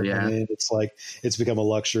whatever. Yeah. I mean, it's like it's become a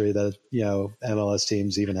luxury that MLS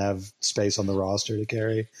teams even have space on the roster to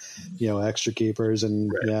carry extra keepers,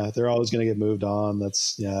 and they're always going to get moved on.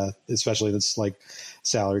 That's especially this like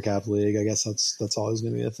salary cap league. I guess that's always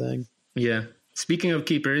going to be a thing. Yeah. Speaking of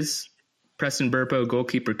keepers, Preston Burpo,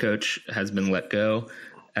 goalkeeper coach, has been let go,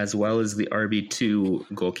 as well as the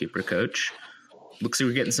RB2 goalkeeper coach. Looks like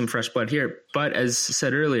we're getting some fresh blood here. But as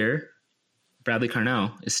said earlier, Bradley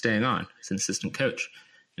Carnell is staying on as an assistant coach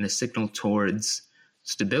in a signal towards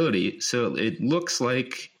stability. So it looks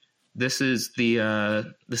like this is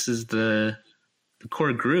the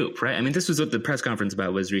core group, right? I mean, this was what the press conference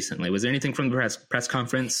about was recently. Was there anything from the press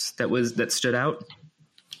conference that stood out?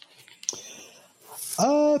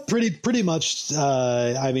 Pretty much.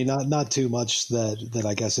 I mean, not too much that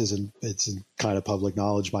I guess it's kind of public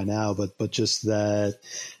knowledge by now, but just that,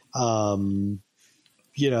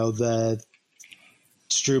 that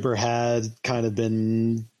Struber had kind of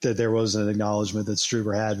been, that there was an acknowledgement that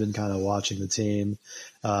Struber had been kind of watching the team,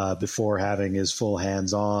 before having his full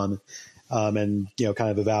hands on, and, kind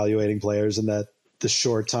of evaluating players, and that the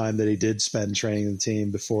short time that he did spend training the team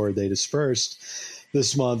before they dispersed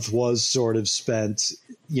this month was sort of spent,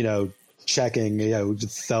 checking,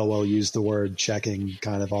 Thelwell used the word checking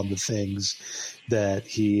kind of on the things that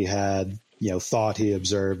he had, thought he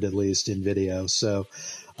observed at least in video. So,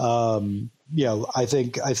 I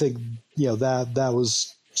think, that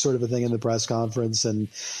was sort of a thing in the press conference, and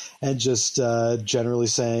just, generally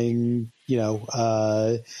saying,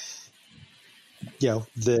 they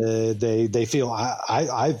feel,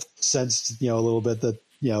 I've sensed, a little bit that,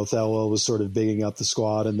 Thelwell was sort of bigging up the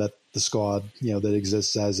squad, and that the squad, that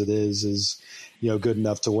exists as it is, good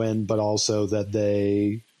enough to win, but also that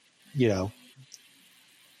they,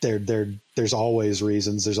 there's always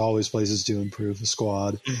reasons, there's always places to improve the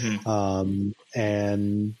squad.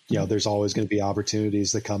 And, there's always going to be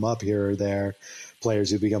opportunities that come up here or there,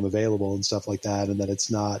 players who become available and stuff like that. And that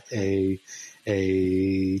it's not a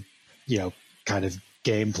kind of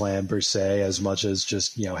game plan per se, as much as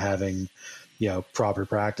just, having, proper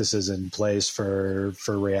practices in place for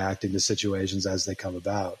reacting to situations as they come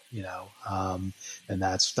about, and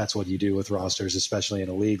that's what you do with rosters, especially in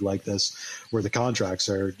a league like this where the contracts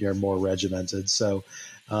are more regimented. So,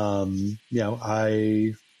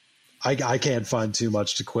 I can't find too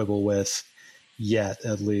much to quibble with yet,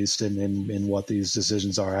 at least in what these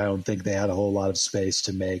decisions are. I don't think they had a whole lot of space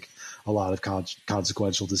to make a lot of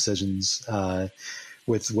consequential decisions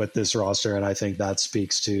with this roster. And I think that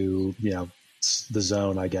speaks to, the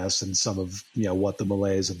zone, I guess, and some of, what the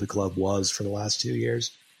malaise of the club was for the last 2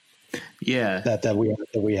 years. Yeah. That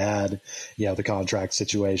we had, the contract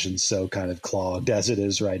situation so kind of clogged as it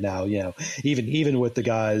is right now. Even with the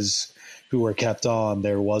guys who were kept on,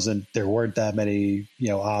 there weren't that many,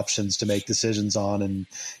 options to make decisions on, and,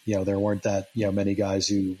 there weren't that, many guys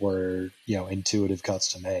who were, intuitive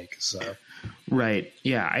cuts to make. So. Right.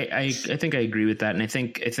 Yeah. I think I agree with that. And I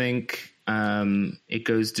think it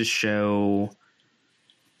goes to show,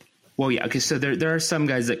 well, yeah. Okay. So there are some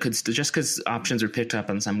guys that could just because options are picked up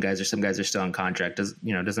on some guys, or some guys are still on contract,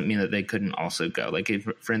 doesn't mean that they couldn't also go. Like,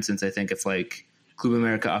 for instance, I think if like Club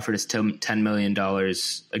America offered us $10 million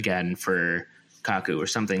again for Kaku or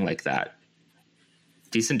something like that,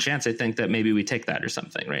 decent chance I think that maybe we take that or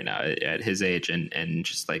something right now at his age and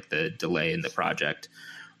just like the delay in the project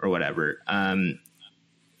or whatever.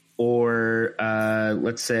 Or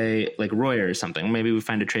let's say like Royer or something. Maybe we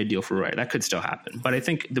find a trade deal for Royer. That could still happen. But I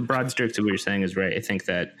think the broad strokes of what you're saying is right. I think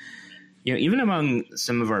that, even among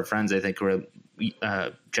some of our friends, I think we're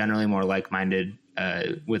generally more like-minded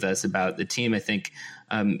with us about the team. I think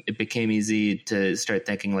it became easy to start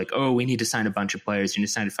thinking like, oh, we need to sign a bunch of players. We need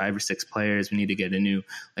to sign 5 or 6 players. We need to get we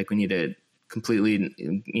need to completely,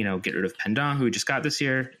 get rid of Pendant, who we just got this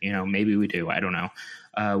year. Maybe we do. I don't know.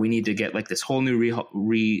 We need to get like this whole new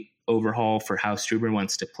overhaul for how Struber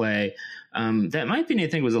wants to play. That might be, I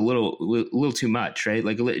think, was a little too much, right?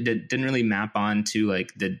 Like it didn't really map on to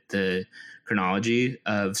like the chronology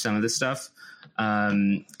of some of this stuff.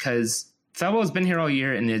 Cause Thelwell has been here all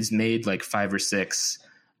year and has made like 5 or 6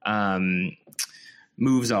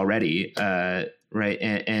 moves already. Right.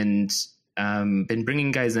 And been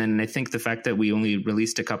bringing guys in. And I think the fact that we only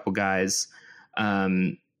released a couple guys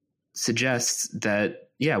suggests that,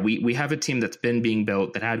 yeah, we have a team that's been being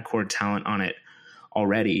built that had core talent on it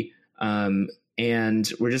already.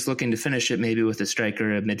 And we're just looking to finish it maybe with a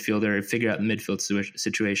striker, a midfielder, figure out the midfield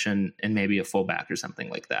situation, and maybe a fullback or something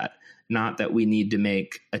like that. Not that we need to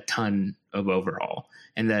make a ton of overhaul.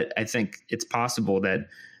 And that I think it's possible that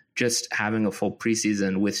just having a full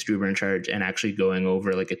preseason with Struber in charge and actually going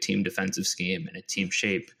over like a team defensive scheme and a team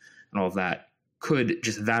shape and all of that could,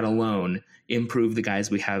 just that alone, improve the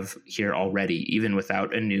guys we have here already, even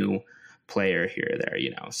without a new player here or there,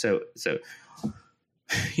 So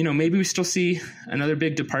maybe we still see another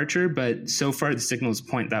big departure, but so far the signals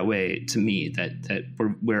point that way to me, that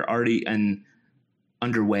we're already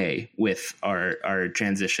underway with our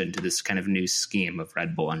transition to this kind of new scheme of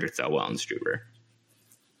Red Bull under Thelwell and Struber.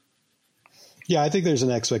 Yeah, I think there's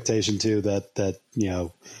an expectation too that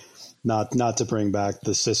not to bring back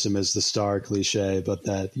the system as the star cliche, but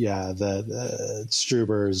that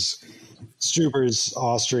Struber's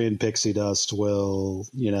Austrian pixie dust will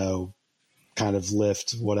kind of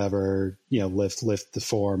lift whatever lift the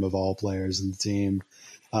form of all players in the team.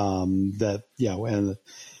 And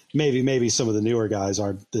maybe some of the newer guys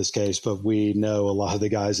aren't this case, but we know a lot of the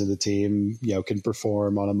guys in the team, can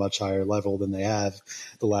perform on a much higher level than they have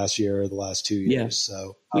the last year or the last 2 years. Yeah.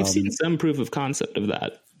 So we've seen some proof of concept of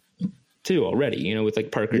that too already, with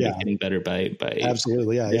like Parker getting better by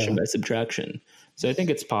absolutely. Yeah. Addition by subtraction. So I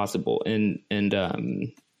think it's possible. And oh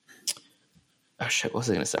shit, what was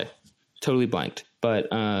I going to say? Totally blanked. But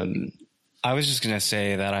I was just going to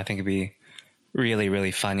say that I think it'd be really,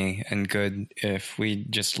 really funny and good if we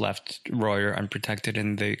just left Royer unprotected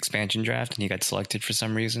in the expansion draft and he got selected for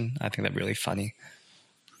some reason. I think that'd be really funny.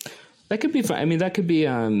 That could be fun. I mean, that could be,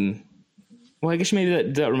 well, I guess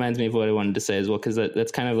maybe that reminds me of what I wanted to say as well. Cause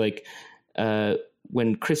that's kind of like,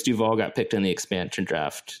 when Chris Duval got picked in the expansion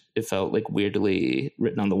draft, it felt like weirdly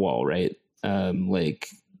written on the wall, right? Like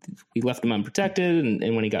we left him unprotected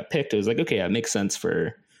and when he got picked, it was like, okay, yeah, it makes sense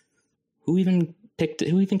for who even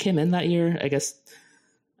came in that year. I guess,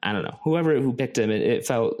 I don't know, whoever who picked him, it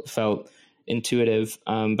felt intuitive.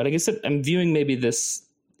 But I guess I'm viewing maybe this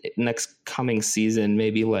next coming season,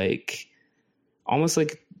 maybe like almost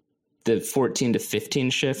like the 14 to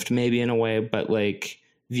 15 shift, maybe in a way, but like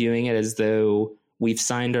viewing it as though we've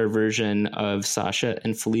signed our version of Sasha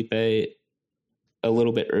and Felipe a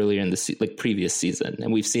little bit earlier in the like previous season,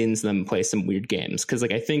 and we've seen them play some weird games. Because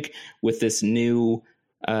like I think with this new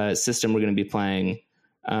system we're going to be playing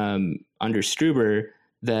under Struber,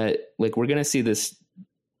 that like we're going to see this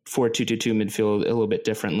 4-2-2-2 midfield a little bit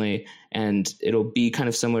differently, and it'll be kind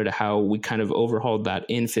of similar to how we kind of overhauled that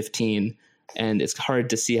in 15. And it's hard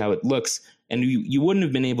to see how it looks, and you wouldn't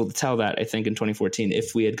have been able to tell that, I think, in 2014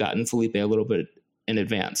 if we had gotten Felipe a little bit in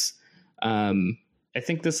advance. I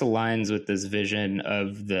think this aligns with this vision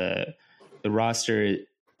of the roster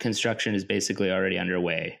construction is basically already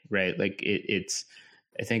underway, right? Like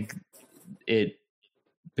I think it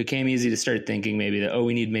became easy to start thinking maybe that,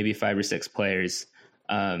 we need maybe 5 or 6 players.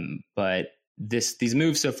 But these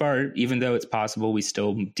moves so far, even though it's possible we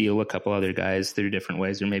still deal a couple other guys through different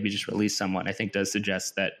ways, or maybe just release someone, I think does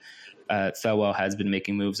suggest that Thelwell has been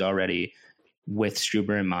making moves already with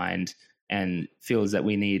Struber in mind, and feels that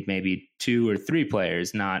we need maybe 2 or 3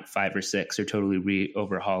 players, not 5 or 6, or totally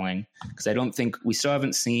overhauling. Because I don't think we still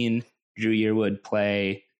haven't seen Drew Yearwood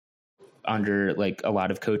play under like a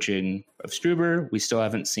lot of coaching of Struber. We still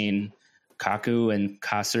haven't seen Kaku and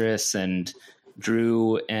Cáceres and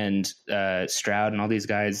Drew and Stroud and all these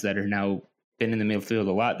guys that are now been in the midfield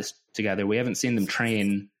a lot together. We haven't seen them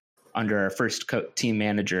train under our first team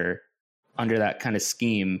manager under that kind of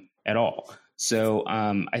scheme at all. So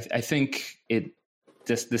I think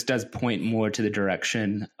this does point more to the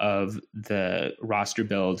direction of the roster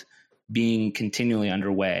build being continually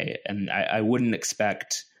underway. And I wouldn't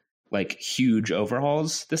expect like huge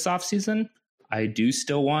overhauls this offseason. I do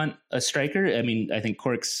still want a striker. I mean, I think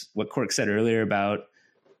what Cork said earlier about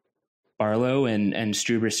Barlow and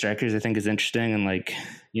Struber strikers, I think is interesting. And like,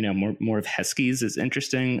 you know, more of Heskey's is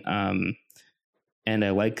interesting. And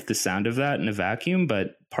I like the sound of that in a vacuum,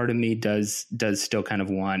 but part of me does still kind of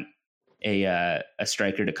want a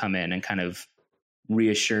striker to come in and kind of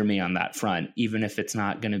reassure me on that front, even if it's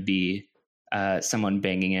not going to be someone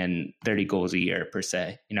banging in 30 goals a year per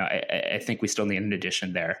se. You know, I think we still need an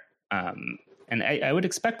addition there. And I would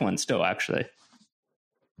expect one still, actually.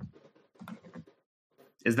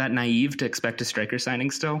 Is that naive to expect a striker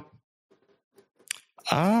signing still?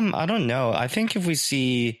 I don't know. I think if we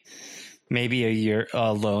see maybe a year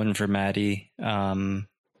loan for Maddie,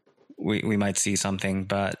 we might see something,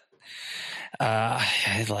 but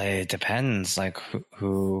it depends. Like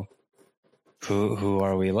who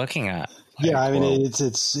are we looking at? Like, yeah, I mean, it's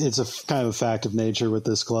a kind of a fact of nature with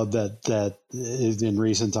this club that is in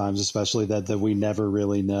recent times, especially that we never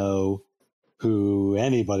really know who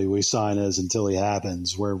anybody we sign is until he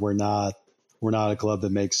happens. We're not a club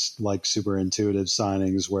that makes like super intuitive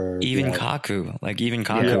signings where even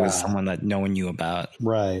Kaku is someone that no one knew about.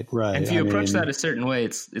 Right. And if you approach that a certain way,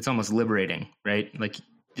 it's almost liberating, right? Like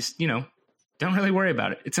just, you know, don't really worry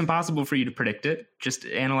about it. It's impossible for you to predict it. Just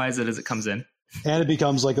analyze it as it comes in. And it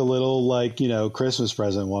becomes like a little like, you know, Christmas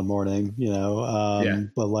present one morning, you know,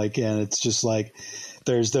 but like, and it's just like,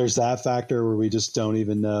 there's that factor where we just don't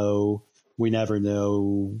even know. We never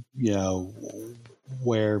know, you know,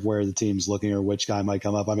 where the team's looking or which guy might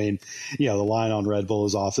come up. I mean, you know, the line on Red Bull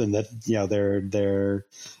is often that, you know, their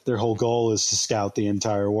whole goal is to scout the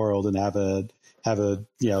entire world and have a,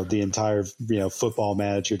 you know, the entire, you know, football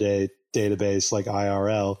manager database like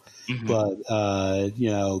IRL. Mm-hmm. But,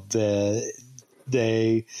 you know,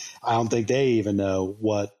 I don't think they even know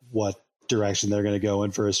what direction they're going to go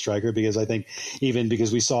in for a striker, because I think even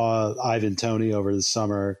because we saw Ivan Toney over the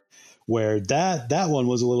summer, where that one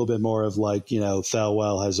was a little bit more of like, you know,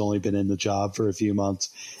 Thelwell has only been in the job for a few months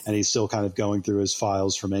and he's still kind of going through his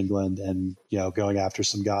files from England and, you know, going after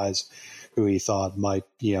some guys who he thought might,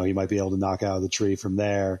 you know, he might be able to knock out of the tree from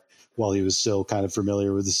there while he was still kind of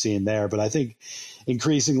familiar with the scene there. But I think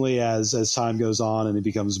increasingly as time goes on and he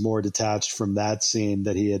becomes more detached from that scene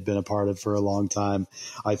that he had been a part of for a long time,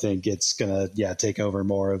 I think it's going to, take over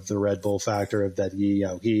more of the Red Bull factor of that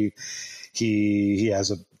he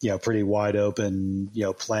has a, you know, pretty wide open, you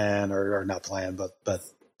know, plan or not plan, but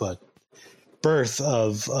birth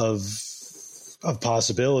of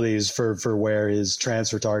possibilities for where his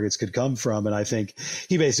transfer targets could come from. And I think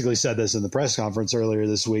he basically said this in the press conference earlier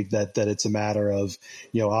this week, that it's a matter of,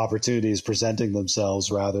 you know, opportunities presenting themselves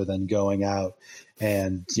rather than going out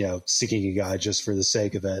and, you know, seeking a guy just for the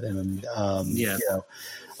sake of it. And, you know,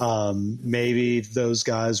 maybe those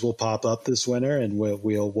guys will pop up this winter and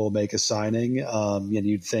we'll make a signing. And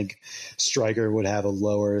you'd think striker would have a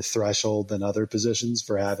lower threshold than other positions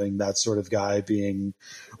for having that sort of guy being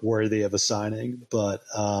worthy of a signing. But,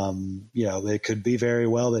 you know, it could be very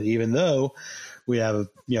well that even though we have a,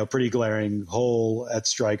 you know, pretty glaring hole at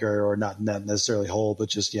striker, or not necessarily hole, but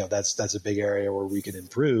just, you know, that's a big area where we could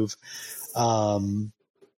improve.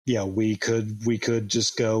 we could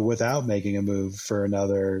just go without making a move for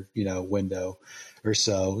another, window or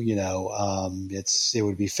so. It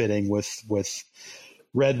would be fitting with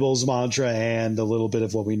Red Bull's mantra and a little bit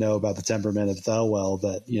of what we know about the temperament of Thelwell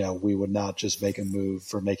that, we would not just make a move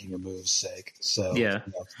for making a move's sake. So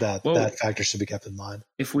that factor should be kept in mind.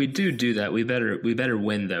 If we do that, we better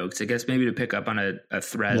win though. Cause I guess maybe to pick up on a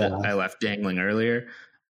thread I left dangling earlier,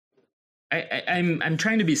 I'm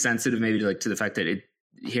trying to be sensitive maybe to the fact that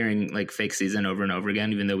hearing like fake season over and over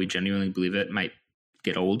again, even though we genuinely believe it, might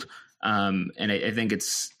get old. And I think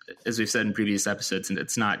it's, as we've said in previous episodes, and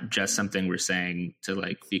it's not just something we're saying to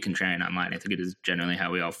like be contrarian online. I think it is generally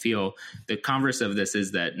how we all feel. The converse of this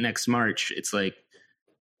is that next March, it's like,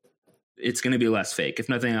 it's going to be less fake. If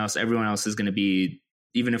nothing else, everyone else is going to be,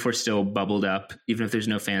 even if we're still bubbled up, even if there's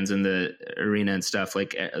no fans in the arena and stuff,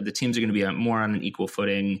 like the teams are going to be more on an equal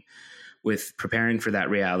footing with preparing for that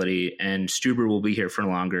reality. And Struber will be here for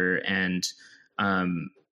longer. And,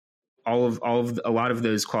 a lot of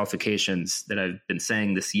those qualifications that I've been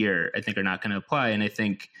saying this year, I think are not going to apply. And I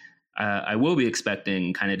think I will be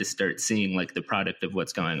expecting kind of to start seeing like the product of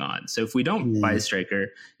what's going on. So if we don't buy a striker,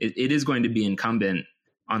 it is going to be incumbent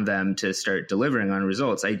on them to start delivering on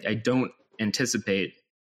results. I don't anticipate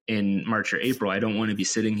in March or April, I don't want to be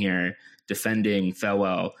sitting here defending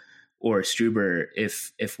Thelwell or Struber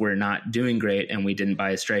if we're not doing great and we didn't buy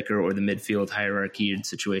a striker, or the midfield hierarchy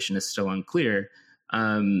situation is still unclear.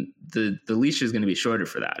 The leash is going to be shorter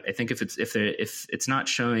for that. I think if it's not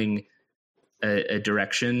showing a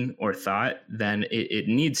direction or thought, then it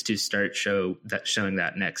needs to start showing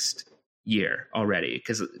that next year already.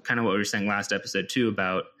 Because kind of what we were saying last episode too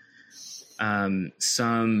about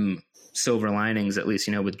some silver linings, at least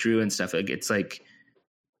with Drew and stuff. Like it's like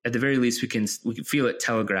at the very least we can feel it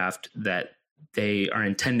telegraphed that they are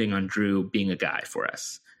intending on Drew being a guy for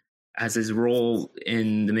us. Has his role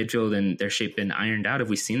in the midfield and their shape been ironed out? Have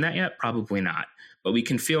we seen that yet? Probably not. But we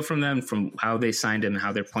can feel from them, from how they signed him and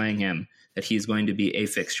how they're playing him, that he's going to be a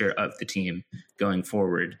fixture of the team going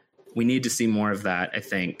forward. We need to see more of that, I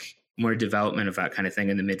think, more development of that kind of thing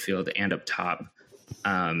in the midfield and up top,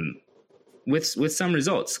 with some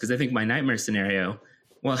results. Because I think my nightmare scenario,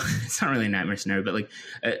 well, it's not really a nightmare scenario, but like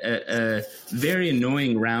a very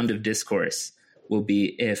annoying round of discourse will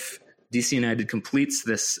be if DC United completes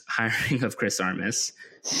this hiring of Chris Armas.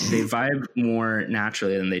 They vibe more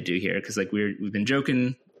naturally than they do here, because like we've been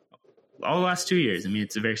joking all the last 2 years. I mean,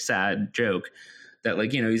 it's a very sad joke that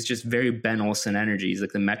he's just very Ben Olsen energy. He's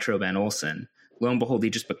like the Metro Ben Olsen. Lo and behold, he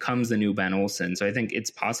just becomes the new Ben Olsen. So I think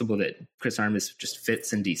it's possible that Chris Armas just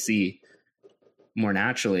fits in DC more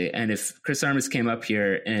naturally. And if Chris Armas came up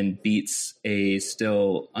here and beats a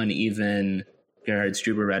still uneven Gerhard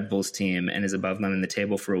Struber Red Bulls team and is above them in the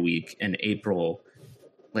table for a week in April,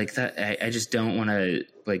 like that, I just don't want to,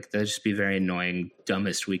 that'd just be very annoying,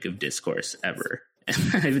 dumbest week of discourse ever.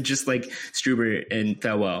 And I would just like Struber and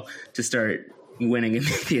Thelwell to start winning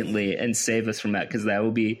immediately and save us from that, because that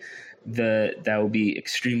will be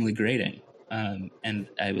extremely grating, and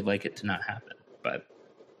I would like it to not happen. But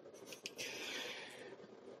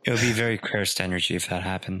it would be very cursed energy if that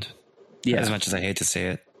happened. Yeah, as much as I hate to say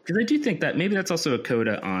it. Because I do think that maybe that's also a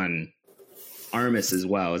coda on Armas as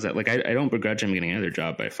well. Is that I don't begrudge him getting another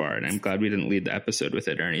job by far, and I'm glad we didn't lead the episode with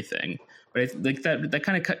it or anything. But I think that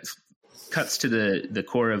kind of cuts to the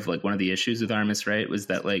core of one of the issues with Armas, right? Was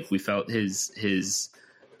that we felt his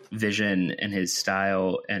vision and his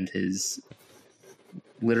style and his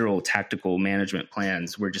literal tactical management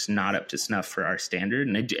plans were just not up to snuff for our standard,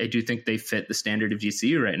 and I do think they fit the standard of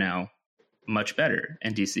DCU right now much better.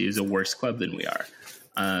 And DCU is a worse club than we are.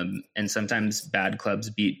 And sometimes bad clubs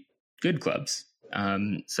beat good clubs.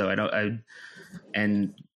 And it's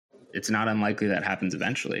not unlikely that happens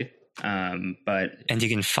eventually. And you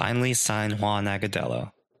can finally sign Juan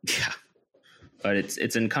Agudelo. Yeah, but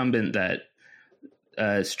it's incumbent that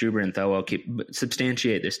Struber and Thelwell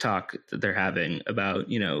substantiate this talk that they're having about,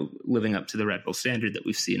 living up to the Red Bull standard that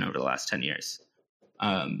we've seen over the last 10 years.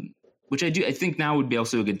 Which I think now would be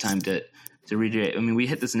also a good time to reiterate. I mean, we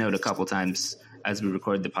hit this note a couple times as we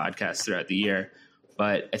record the podcast throughout the year,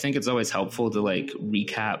 but I think it's always helpful to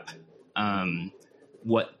recap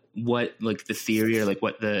what the theory or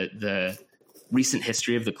what the recent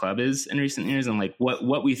history of the club is in recent years, and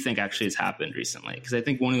what we think actually has happened recently. Because I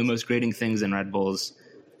think one of the most grating things in Red Bull's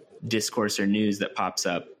discourse or news that pops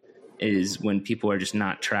up is when people are just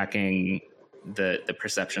not tracking the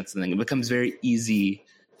perception of something. It becomes very easy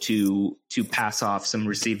to pass off some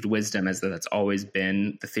received wisdom as though that's always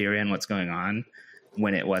been the theory and what's going on,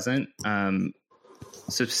 when it wasn't.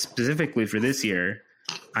 So specifically for this year,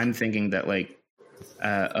 I'm thinking that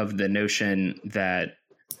of the notion that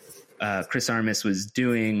Chris Armas was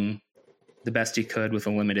doing the best he could with a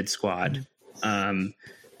limited squad, and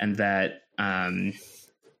that the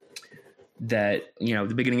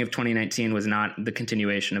beginning of 2019 was not the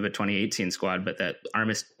continuation of a 2018 squad, but that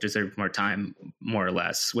Armas deserved more time, more or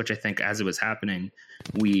less, which I think as it was happening,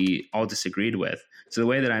 we all disagreed with. So the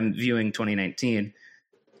way that I'm viewing 2019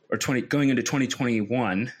 or going into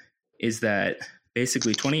 2021 is that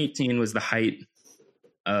basically 2018 was the height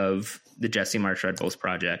of the Jesse Marsch Red Bulls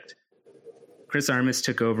project. Chris Armas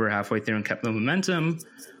took over halfway through and kept the momentum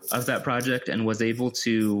of that project and was able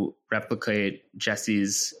to replicate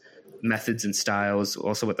Jesse's methods and styles,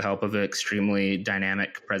 also with the help of an extremely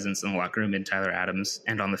dynamic presence in the locker room in Tyler Adams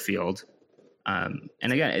and on the field. And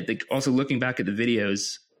again, I think also looking back at the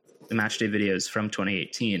videos, the match day videos from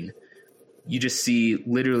 2018, you just see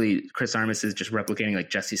literally Chris Armas is just replicating like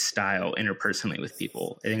Jesse's style interpersonally with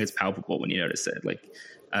people. I think it's palpable when you notice it. Like,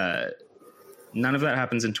 none of that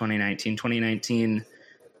happens in 2019. 2019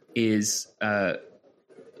 is a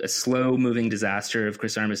slow moving disaster of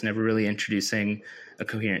Chris Armas never really introducing a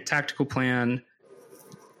coherent tactical plan,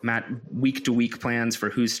 week to week plans for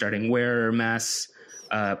who's starting where are mess.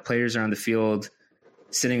 Players are on the field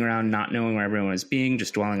sitting around not knowing where everyone is being,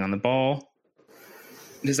 just dwelling on the ball.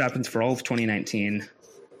 This happens for all of 2019.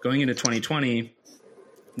 Going into 2020,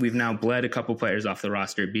 we've now bled a couple players off the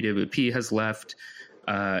roster. BWP has left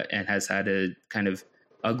and has had a kind of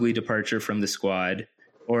ugly departure from the squad,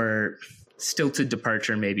 or stilted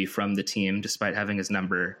departure maybe from the team, despite having his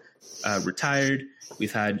number retired.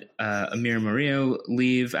 We've had Amir Murillo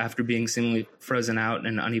leave after being seemingly frozen out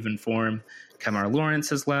in uneven form. Kemar Lawrence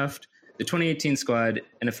has left. The 2018 squad,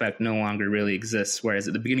 in effect, no longer really exists, whereas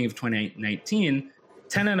at the beginning of 2019,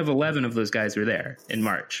 10 out of 11 of those guys were there in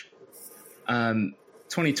March.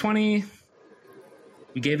 2020,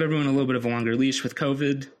 we gave everyone a little bit of a longer leash with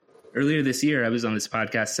COVID. Earlier this year, I was on this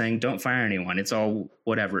podcast saying, don't fire anyone. It's all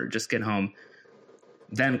whatever. Just get home.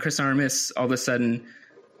 Then Chris Armas all of a sudden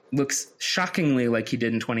looks shockingly like he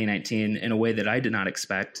did in 2019 in a way that I did not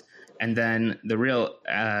expect. And then the real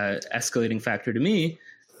escalating factor to me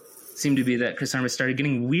seemed to be that Chris Armas started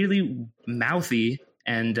getting really mouthy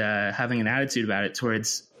and having an attitude about it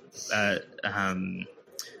towards the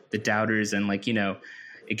doubters. And like,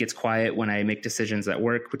 it gets quiet when I make decisions that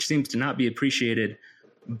work, which seems to not be appreciated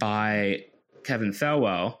by Kevin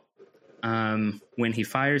Thelwell when he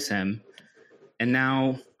fires him. And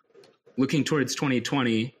now looking towards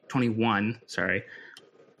 2021,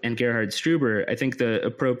 and Gerhard Struber, I think the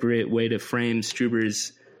appropriate way to frame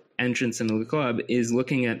Struber's entrance into the club is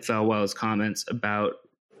looking at Thelwell's comments about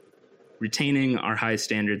retaining our high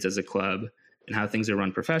standards as a club and how things are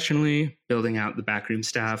run professionally, building out the backroom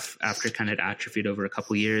staff after kind of atrophied over a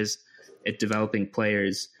couple years, at developing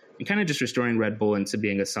players, and kind of just restoring Red Bull into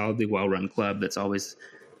being a solidly well-run club that's always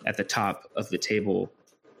at the top of the table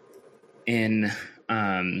in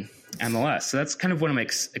MLS. So that's kind of what I'm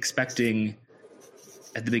expecting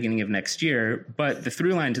at the beginning of next year. But the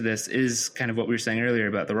through line to this is kind of what we were saying earlier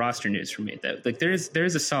about the roster news for me. That like there is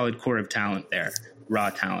a solid core of talent there, raw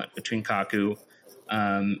talent between Kaku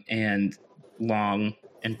and Long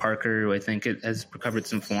and Parker, who I think has recovered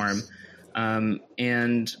some form.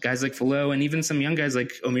 And guys like Falo, and even some young guys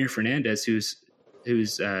like Omir Fernandez, who's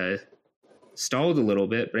stalled a little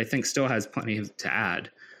bit, but I think still has plenty to add.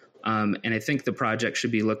 And I think the project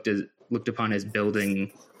should be looked upon as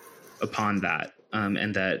building upon that,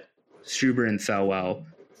 and that Struber and Thelwell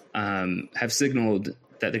have signaled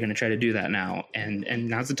that they're going to try to do that now. And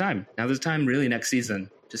now's the time. Now's the time, really, next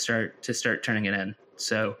season to start turning it in.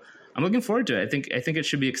 So I'm looking forward to it. I think it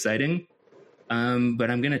should be exciting.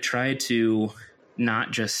 But I'm going to try to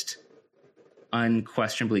not just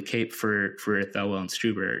unquestionably cape for Thelwell and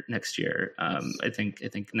Struber next year. I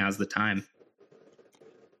think now's the time.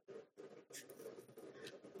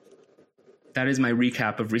 That is my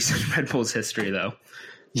recap of recent Red Bulls history, though.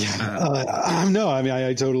 Yeah. No, I mean,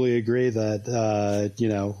 I totally agree that,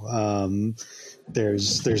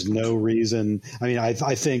 there's no reason. I mean, I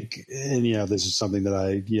think, and, this is something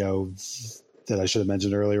that that I should have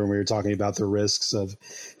mentioned earlier when we were talking about the risks of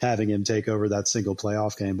having him take over that single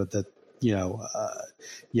playoff game, but that,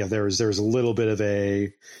 there was a little bit of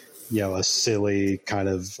a silly kind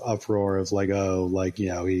of uproar of like,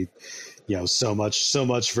 he, so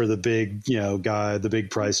much for the big, guy, the big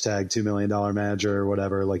price tag, $2 million manager or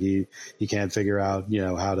whatever. Like he can't figure out,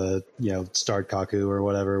 how to, start Kaku or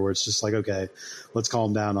whatever, where it's just like, okay, let's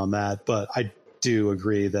calm down on that. But I do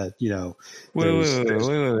agree that, wait,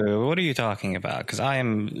 what are you talking about? Because I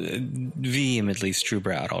am vehemently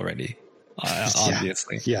Struber out already.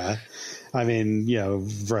 obviously. Yeah. I mean,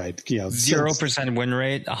 right. 0% win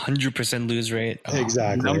rate, 100% lose rate.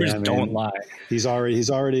 Exactly. Numbers don't lie. He's already,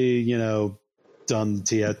 gone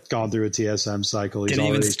through a TSM cycle. Didn't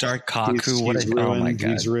even start Kaku. Oh my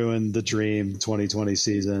God. He's ruined the dream 2020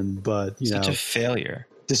 season, but such a failure.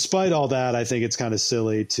 Despite all that, I think it's kind of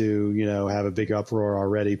silly to, have a big uproar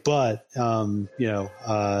already, but, lost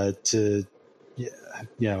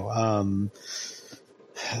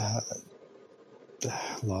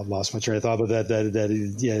my train of thought, but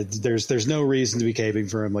there's no reason to be caping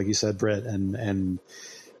for him, like you said, Britt, and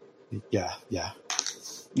yeah.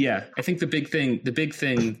 I think the big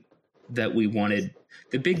thing that we wanted,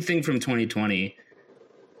 the big thing from 2020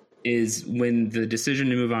 is when the decision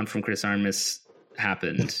to move on from Chris Armas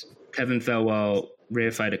happened. Kevin Thelwell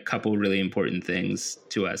reified a couple really important things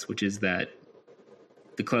to us, which is that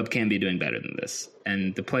the club can be doing better than this,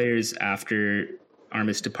 and the players after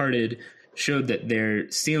Armas departed showed that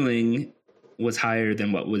their ceiling was higher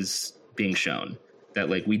than what was being shown. That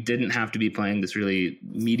we didn't have to be playing this really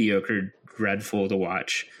mediocre, dreadful to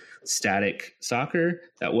watch static soccer.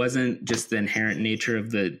 That wasn't just the inherent nature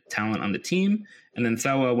of the talent on the team. And then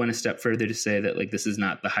Thelwell went a step further to say that this is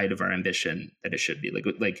not the height of our ambition that it should be.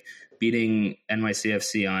 Like beating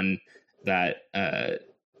NYCFC on that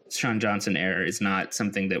Sean Johnson error is not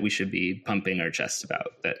something that we should be pumping our chests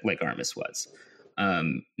about, that like Armas was.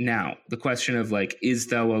 Now the question of is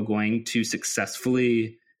Thelwell going to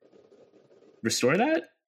successfully restore that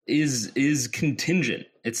is contingent.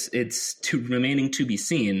 It's remaining to be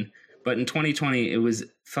seen. But in 2020, it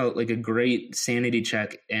felt like a great sanity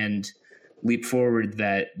check and leap forward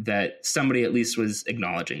that somebody at least was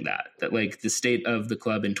acknowledging that the state of the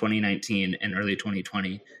club in 2019 and early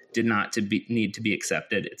 2020 did not need to be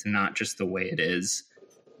accepted. It's not just the way it is.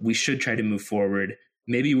 We should try to move forward.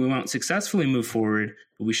 Maybe we won't successfully move forward,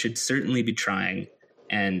 but we should certainly be trying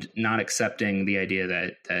and not accepting the idea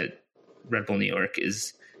that Red Bull New York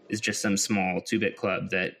is just some small 2-bit club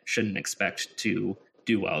that shouldn't expect to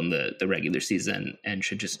do well in the regular season and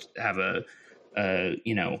should just have a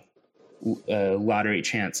lottery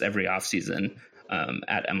chance every offseason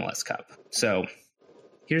at MLS Cup. So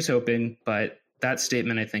here's hoping, but that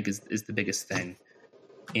statement I think is the biggest thing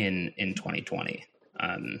in 2020.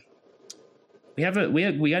 We got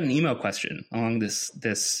an email question along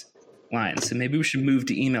this line, so maybe we should move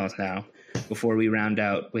to emails now before we round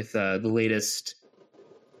out with the latest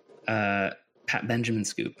Pat Benjamin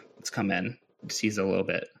scoop that's come in. Tease a little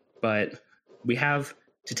bit, but we have,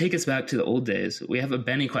 to take us back to the old days, we have a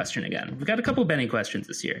Benny question again. We've got a couple Benny questions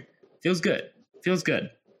this year. Feels good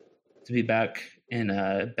to be back in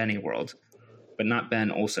Benny world, but not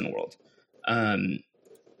Ben Olsen world.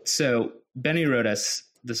 So Benny wrote us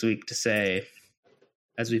this week to say,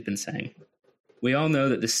 as we've been saying, we all know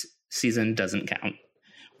that this season doesn't count.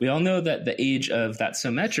 We all know that the age of That's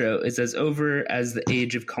So Metro is as over as the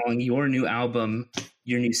age of calling your new album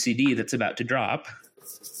your new CD that's about to drop.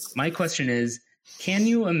 My question is, can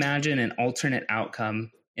you imagine an alternate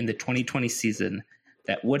outcome in the 2020 season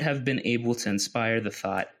that would have been able to inspire the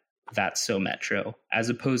thought, That's So Metro, as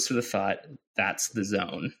opposed to the thought, That's the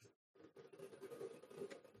Zone?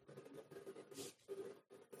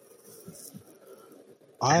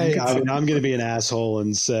 I'm going to be an asshole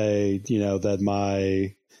and say, that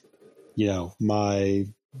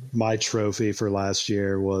my trophy for last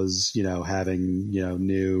year was, having,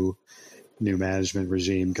 new management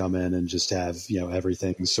regime come in and just have,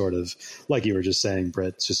 everything sort of like you were just saying,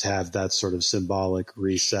 Britt, just have that sort of symbolic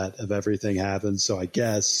reset of everything happen. So I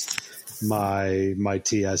guess my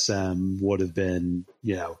TSM would have been,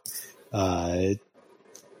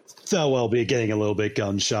 Thelwell be getting a little bit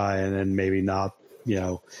gun shy and maybe not,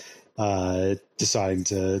 deciding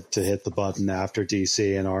to hit the button after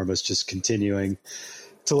DC and Armas just continuing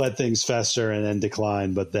to let things fester and then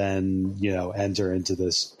decline, but then, enter into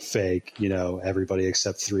this fake, everybody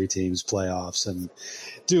except 3 teams playoffs and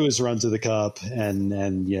do his run to the cup and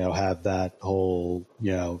have that whole,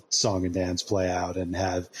 song and dance play out and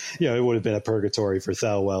have, it would have been a purgatory for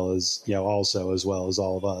Thelwell as, also as well as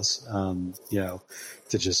all of us, to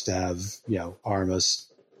just have,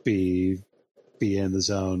 Armas be in the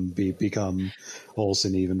zone, become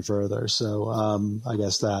Olsen even further. So I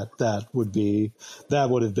guess that would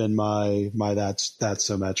have been my that's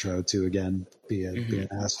so Metro to again be an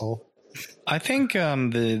asshole. I think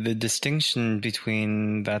the distinction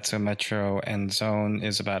between That's So Metro and Zone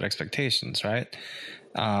is about expectations, right?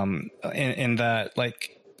 In that,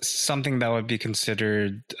 something that would be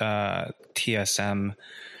considered TSM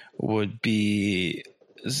would be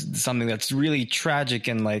something that's really tragic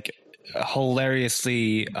and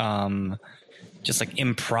hilariously just like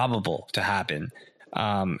improbable to happen.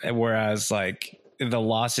 Whereas like the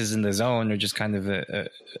losses in the zone are just kind of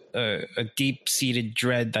a deep seated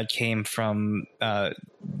dread that came from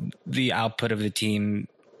the output of the team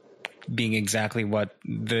being exactly what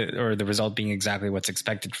the result being exactly what's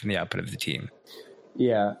expected from the output of the team.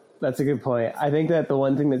 Yeah, that's a good point. I think that the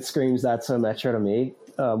one thing that screams That's So Metro to me,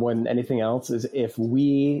 more than anything else, is if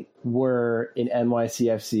we were in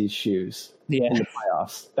NYCFC's shoes in the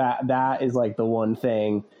playoffs. That is like the one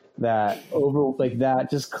thing that that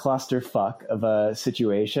just clusterfuck of a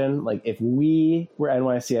situation. Like if we were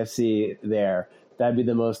NYCFC there, that'd be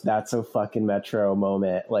the most That's So fucking Metro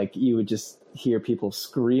moment. Like you would just hear people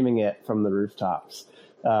screaming it from the rooftops.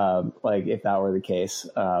 Like if that were the case.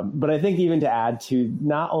 But I think even to add to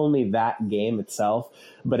not only that game itself,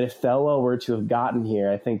 but if Thelwell were to have gotten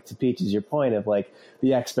here, I think to Peaches, your point of like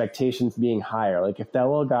the expectations being higher, like if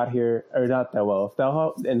Thelwell got here, or not Thelwell, if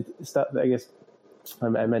Thelwell and stuff, I guess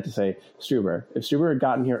I meant to say Struber, if Struber had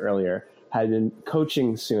gotten here earlier, had been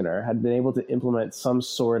coaching sooner, had been able to implement some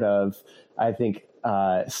sort of, I think,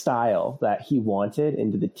 style that he wanted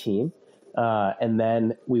into the team. And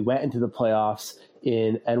then we went into the playoffs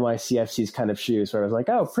in NYCFC's kind of shoes where I was like,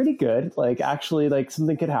 oh, pretty good. Like actually like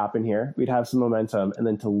something could happen here. We'd have some momentum, and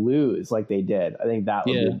then to lose like they did, I think that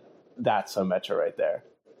would be That's So Metro right there.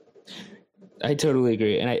 I totally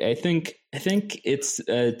agree. And I think it's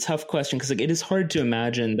a tough question because like it is hard to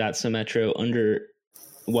imagine That's So Metro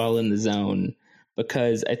while in the zone,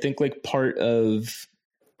 because I think like part of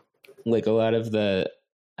like a lot of the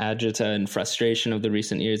agita and frustration of the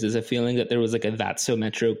recent years is a feeling that there was like a That's So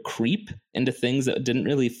Metro creep into things that didn't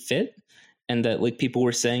really fit, and that like people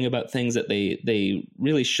were saying about things that they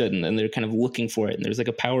really shouldn't, and they're kind of looking for it. And there's like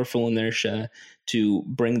a powerful inertia to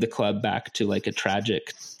bring the club back to like a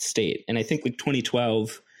tragic state. And I think like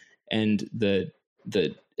 2012 and the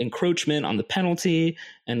encroachment on the penalty,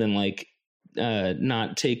 and then like Thierry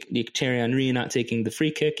Henry not taking the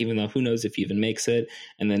free kick, even though who knows if he even makes it,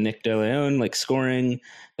 and then Nick De Leon like scoring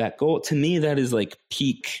that goal. To me, that is like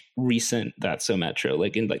peak recent That's So Metro,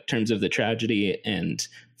 like in like terms of the tragedy and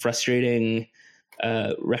frustrating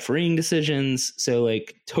refereeing decisions. So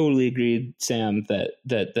like totally agreed, Sam, that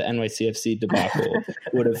the NYCFC debacle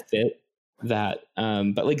would have fit that.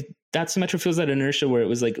 But like That's So Metro feels that inertia where it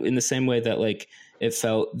was like in the same way that like it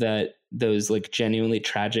felt that those like genuinely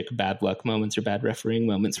tragic bad luck moments or bad refereeing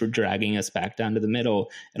moments were dragging us back down to the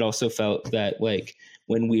middle. It also felt that like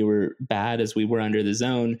when we were bad as we were under the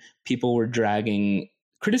zone, people were dragging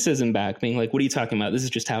criticism back, being like, what are you talking about? This is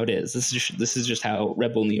just how it is. This is just how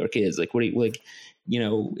Red Bull New York is. Like, what do you like, you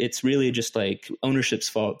know, it's really just like ownership's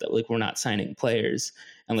fault that like we're not signing players.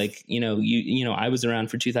 And like, you know, I was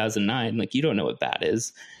around for 2009, like you don't know what bad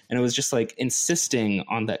is. And it was just like insisting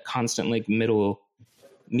on that constant like middle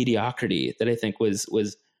mediocrity that I think was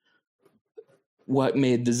what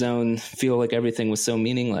made the zone feel like everything was so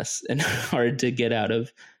meaningless and hard to get out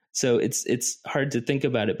of. So it's hard to think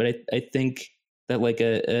about it, but I think that like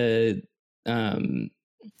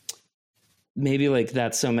maybe like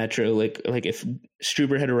That's So Metro, like if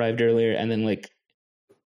Struber had arrived earlier, and then like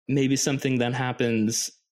maybe something then happens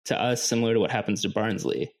to us similar to what happens to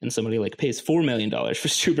Barnsley, and somebody like pays $4 million for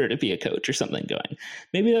Struber to be a coach or something going.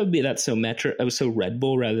 Maybe that would be That's So Metro. I was so Red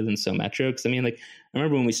Bull rather than So Metro. Because I mean, like I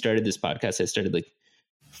remember when we started this podcast, I started like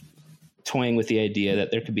toying with the idea that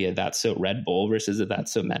there could be a That's So Red Bull versus a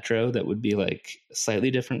That's So Metro that would be like a slightly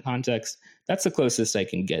different context. That's the closest I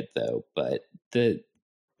can get though. But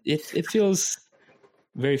it feels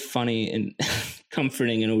very funny and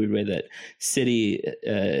comforting in a weird way that City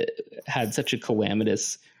had such a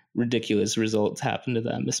calamitous, ridiculous result happen to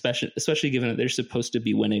them, especially given that they're supposed to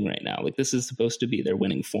be winning right now. Like this is supposed to be their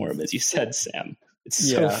winning form, as you said, Sam. It's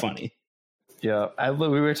so funny. Yeah,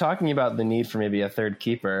 we were talking about the need for maybe a third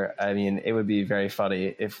keeper. I mean, it would be very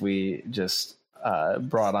funny if we just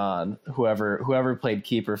brought on whoever played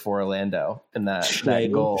keeper for Orlando in that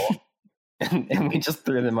goal. And we just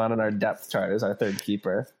threw them on in our depth chart as our third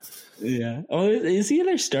keeper. Yeah. Oh, is he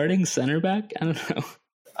their starting center back? I don't know.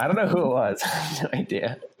 I don't know who it was. I have no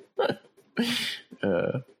idea.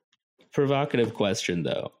 Provocative question,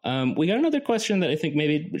 though. We got another question that I think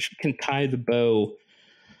maybe can tie the bow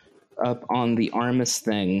up on the Armas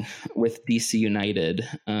thing with DC United.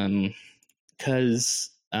 Because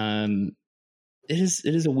it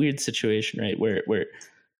is a weird situation, right? Where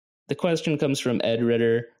the question comes from Ed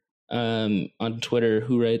Ritter on Twitter,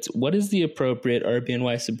 who writes, what is the appropriate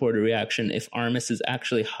RBNY supporter reaction if Armas is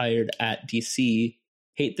actually hired at DC?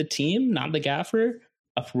 Hate the team, not the gaffer?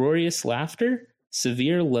 Uproarious laughter?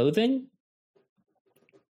 Severe loathing?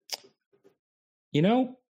 You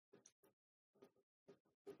know,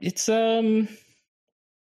 it's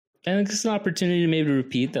I think it's an opportunity to maybe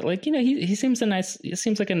repeat that, like, he seems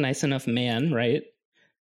like a nice enough man, right?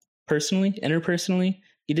 Personally, interpersonally,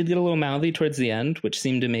 he did get a little mouthy towards the end, which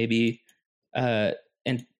seemed to maybe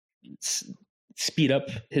and speed up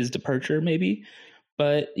his departure, maybe.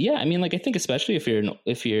 But yeah, I mean, like, I think especially if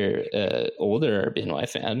you're older BNY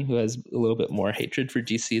fan who has a little bit more hatred for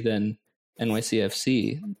DC than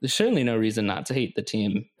NYCFC, there's certainly no reason not to hate the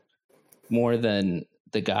team more than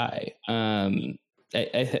the guy.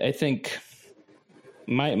 I think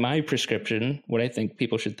my prescription, what I think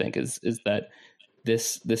people should think is that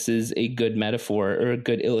this is a good metaphor or a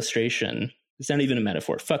good illustration. It's not even a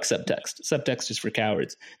metaphor. Fuck subtext. Subtext is for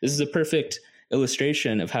cowards. This is a perfect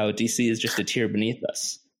illustration of how DC is just a tier beneath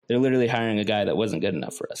us. They're literally hiring a guy that wasn't good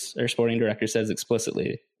enough for us. Our sporting director says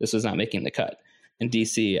explicitly this was not making the cut. And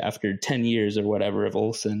DC, after 10 years or whatever of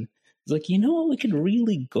Olsen, is like, you know what we could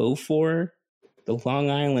really go for? The Long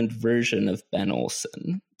Island version of Ben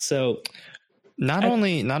Olsen. So not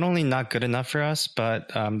only not good enough for us, but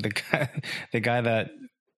the guy that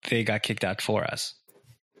they got kicked out for us.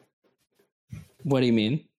 What do you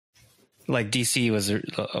mean? Like DC was,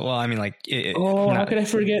 well, I mean, like, how could I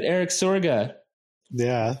forget Eric Sorga?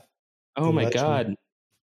 Yeah. Oh my God.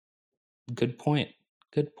 Good point.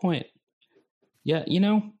 Yeah,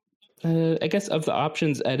 I guess of the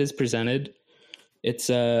options Ed has presented, it's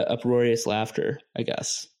uproarious laughter, I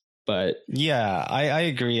guess. But yeah, I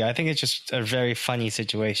agree. I think it's just a very funny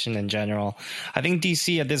situation in general. I think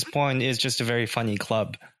DC at this point is just a very funny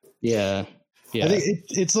club. Yeah. I think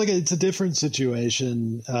it's a different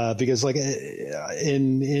situation because like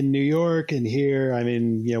in New York and here, I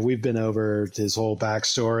mean, we've been over his whole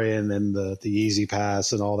backstory and then the easy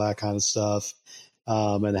pass and all that kind of stuff,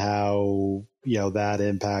 and how that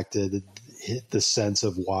impacted the sense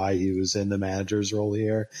of why he was in the manager's role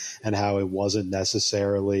here and how it wasn't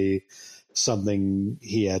necessarily something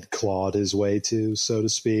he had clawed his way to, so to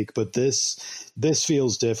speak. But this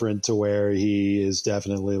feels different to where he is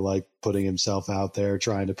definitely like putting himself out there,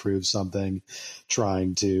 trying to prove something,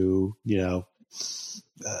 trying to,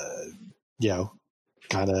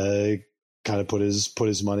 kind of put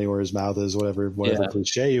his money where his mouth is, whatever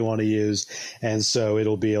cliche you want to use. And so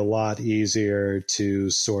it'll be a lot easier to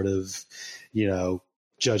sort of,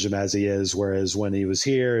 judge him as he is. Whereas when he was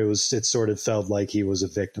here, it sort of felt like he was a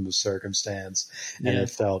victim of circumstance, and it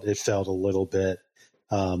felt a little bit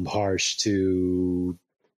harsh to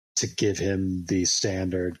give him the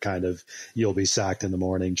standard kind of "you'll be sacked in the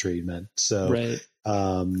morning" treatment. So, right.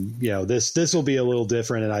 This will be a little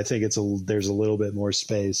different, and I think there's a little bit more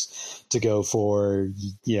space to go for,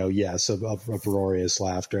 uproarious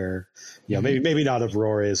laughter. Maybe not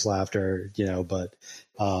uproarious laughter, but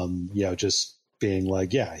just being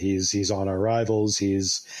like, he's on our rivals.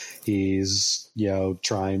 He's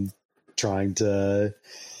trying to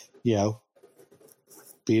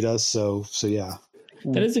beat us. So yeah.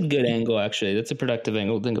 That is a good angle, actually. That's a productive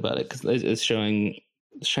angle to think about it, because it's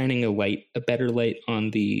shining a better light on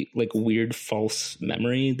the like weird false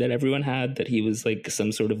memory that everyone had that he was like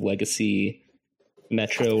some sort of legacy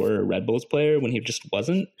Metro or Red Bulls player when he just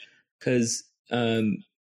wasn't. Because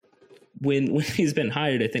when he's been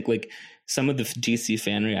hired, I think like some of the DC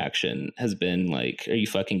fan reaction has been like, are you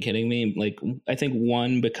fucking kidding me? Like, I think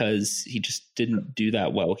one, because he just didn't do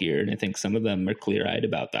that well here. And I think some of them are clear eyed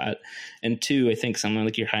about that. And two, I think someone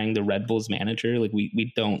like, you're hiring the Red Bulls manager. Like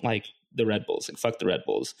we don't like the Red Bulls, like fuck the Red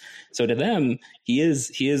Bulls. So to them, he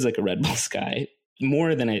is like a Red Bulls guy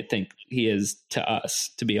more than I think he is to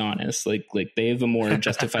us, to be honest. Like they have a more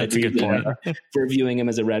justified reason for viewing him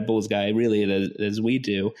as a Red Bulls guy, really, as we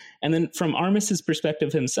do. And then from Armis's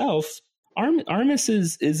perspective himself, Armis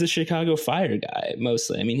is a Chicago Fire guy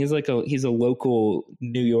mostly. I mean, he's a local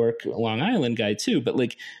New York, Long Island guy too. But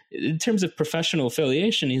like in terms of professional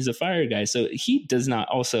affiliation, he's a Fire guy. So he does not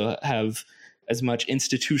also have as much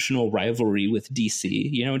institutional rivalry with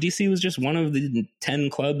DC. DC was just one of the 10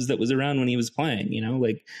 clubs that was around when he was playing.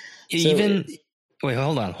 Wait,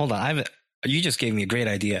 hold on. You just gave me a great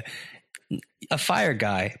idea. A Fire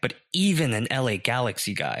guy, but even an LA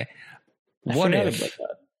Galaxy guy. What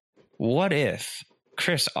if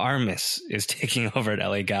Chris Armis is taking over at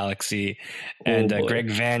LA Galaxy and Greg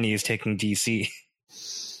Vanney is taking DC?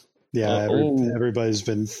 Yeah, everybody's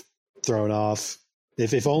been thrown off.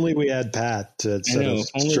 If only we had Pat to set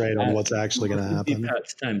us straight on what's actually going to happen.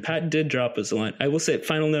 Pat's time. Pat did drop us a line. I will say,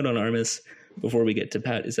 final note on Armis before we get to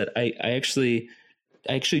Pat is that I actually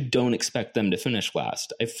don't expect them to finish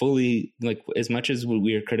last. I fully, like, as much as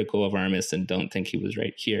we are critical of Armis and don't think he was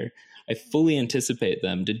right here, I fully anticipate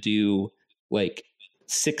them to do like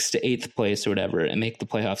 6th to 8th place or whatever and make the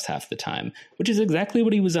playoffs half the time, which is exactly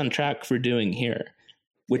what he was on track for doing here.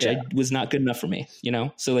 which was not good enough for me, you know?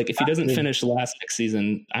 So like, if he doesn't finish last next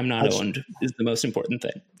season, I'm not owned is the most important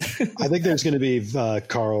thing. I think there's going to be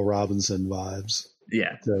Carl Robinson vibes.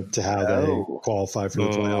 Yeah. To how they qualify for the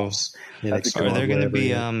playoffs. Are there going to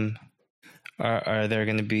be, are there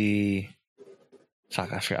going to be,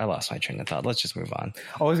 fuck, I lost my train of thought. Let's just move on.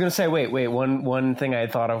 I was going to say, wait. One thing I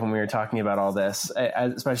had thought of when we were talking about all this,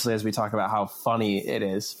 especially as we talk about how funny it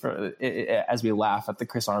is as we laugh at the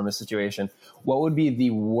Chris Armas situation. What would be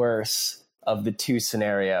the worst of the two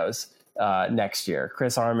scenarios next year?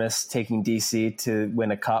 Chris Armas taking DC to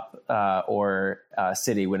win a cup, or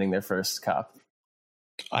City winning their first cup?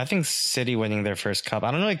 I think City winning their first cup.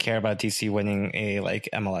 I don't really care about DC winning a like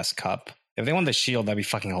MLS Cup. If they won the Shield, that'd be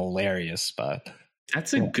fucking hilarious. But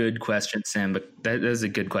that's a good question, Sam. But that is a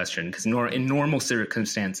good question because in normal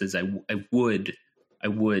circumstances, I would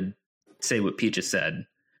say what Pete just said.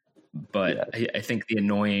 But I think the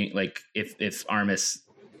annoying, like if Armas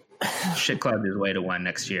shit clubbed his way to one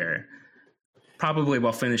next year, probably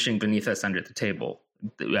while finishing beneath us under the table,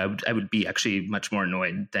 I would be actually much more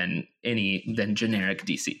annoyed than generic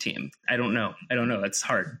DC team. I don't know. It's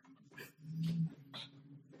hard.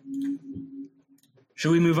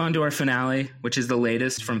 Should we move on to our finale, which is the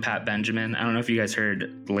latest from Pat Benjamin? I don't know if you guys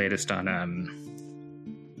heard the latest on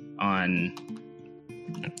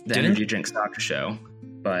the Energy Drink Soccer Show,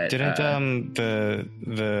 but didn't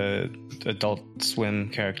the Adult Swim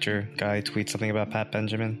character guy tweet something about Pat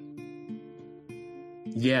Benjamin?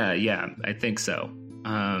 Yeah, I think so.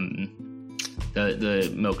 The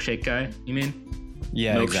milkshake guy, you mean?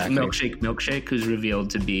 Yeah, exactly. Milkshake, who's revealed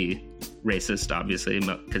to be racist, obviously,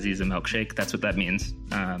 because he's a milkshake. That's what that means.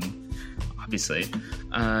 Obviously.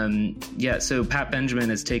 So Pat Benjamin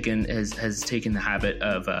has taken the habit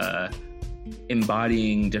of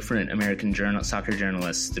embodying different American soccer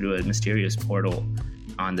journalists through a mysterious portal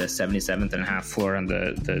on the 77th and a half floor on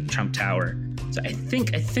the Trump Tower. So I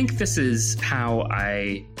think this is how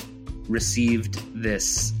I received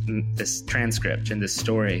this transcript and this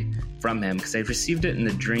story from him, because I received it in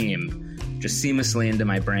a dream just seamlessly into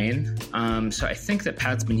my brain. So I think that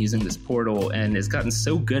Pat's been using this portal and has gotten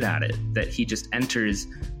so good at it that he just enters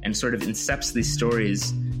and sort of incepts these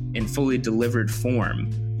stories in fully delivered form.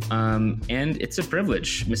 And it's a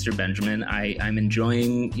privilege, Mr. Benjamin. I'm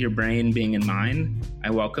enjoying your brain being in mine. I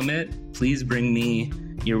welcome it. Please bring me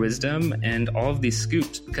your wisdom and all of these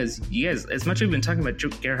scoops, because you guys, as much as we've been talking about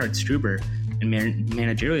Gerhard Struber and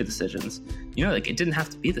managerial decisions, you know, like, it didn't have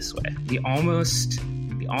to be this way. We almost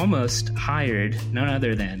hired none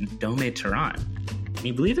other than Dome Tehran. Can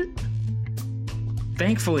you believe it?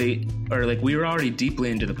 Thankfully, or like, we were already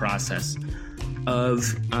deeply into the process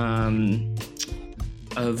of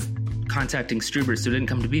contacting Struber, so it didn't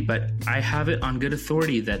come to be, but I have it on good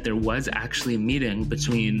authority that there was actually a meeting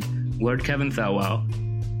between Lord Kevin Thelwell,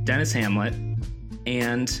 Dennis Hamlet,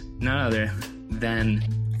 and none other than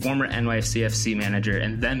former NYCFC manager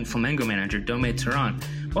and then Flamengo manager Dome Tehran.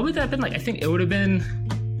 What would that have been like? I think it would have been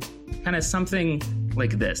kind of something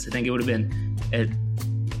like this. I think it would have been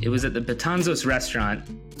it was at the Betanzos restaurant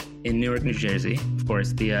in Newark, New Jersey. Of course,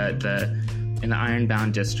 in the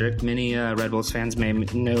Ironbound district. Many Red Bulls fans may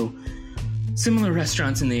know similar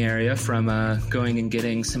restaurants in the area from going and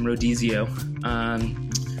getting some Rodizio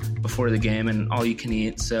before the game and all you can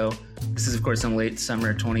eat. So this is, of course, in late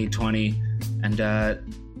summer 2020. And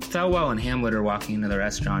Thelwell and Hamlet are walking into the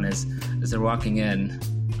restaurant. As they're walking in,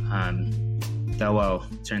 Thelwell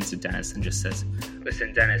turns to Dennis and just says,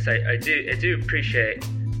 "Listen, Dennis, I do appreciate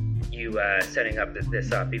you setting up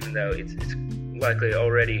this up, even though it's likely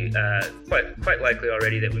already, quite likely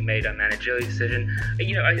already that we made a managerial decision.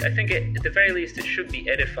 You know, I think at the very least it should be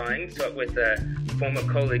edifying to talk with a former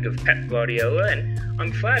colleague of Pep Guardiola, and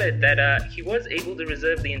I'm flattered that he was able to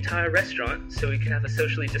reserve the entire restaurant so we can have a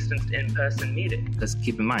socially distanced in-person meeting. Because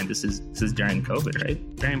keep in mind, this is during COVID, right?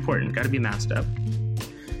 Very important. Got to be masked up."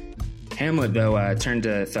 Hamlet, though, turned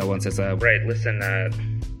to Thelwell and says, "Right, listen,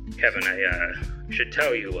 Kevin, I should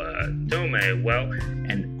tell you, Dome, well,"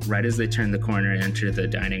 and right as they turn the corner and enter the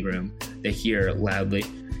dining room, they hear loudly,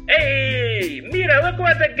 "Hey, mira, look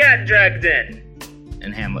what they got dragged in."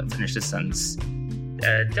 And Hamlet finished his sentence.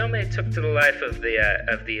 Dome took to the life of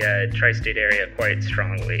the tri-state area quite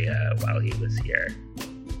strongly while he was here.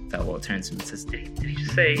 Thelwell turns to him and says, Did he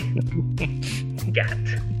just say gat?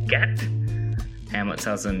 Hamlet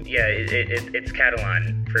tells him, "Yeah, it's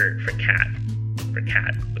Catalan for cat. For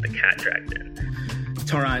cat, with a cat dragged in."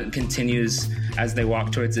 Tehran continues as they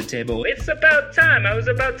walk towards the table. "It's about time. I was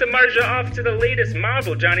about to march off to the latest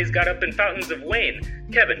marvel Johnny's got up in Fountains of Wayne.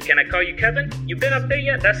 Kevin, can I call you Kevin? You been up there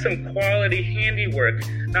yet? That's some quality handiwork.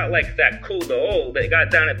 Not like that cool the old they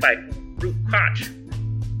got down at by Root Koch."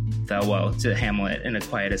 Thelwell to Hamlet in a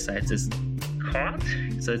quiet aside says, "Caught?"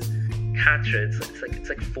 He says, "Quatre." It's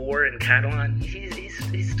like 4 in Catalan.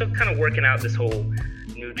 He's still kind of working out this whole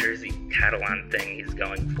New Jersey Catalan thing he's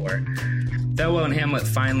going for. Thelwell and Hamlet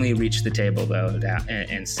finally reach the table though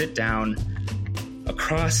and sit down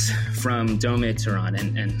across from Dome Turan,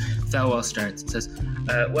 and Thelwell starts and says,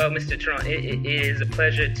 "Well, Mr. Turan, it is a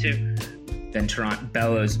pleasure to..." Then Turan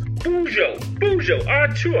bellows, "Bujo,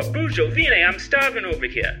 Artur, Bujo, Vine, I'm starving over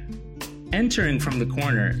here." Entering from the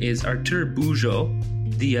corner is Artur Bujo,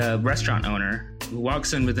 the restaurant owner, who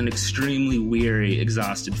walks in with an extremely weary,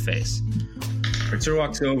 exhausted face. Artur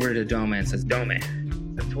walks over to Dome and says, "Dome,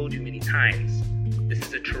 I've told you many times, this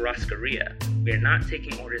is a churrascaria. We are not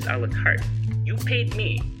taking orders a la carte. You paid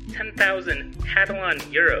me 10,000 Catalan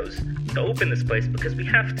euros to open this place because we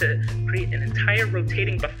have to create an entire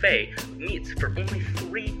rotating buffet of meats for only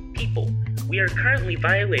 3 people. We are currently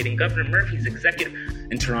violating Governor Murphy's executive..."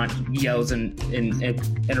 And Turan yells and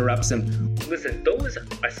interrupts him. "Listen, those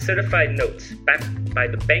are certified notes backed by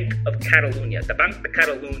the Bank of Catalunya, the Banc de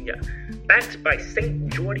Catalunya, backed by St.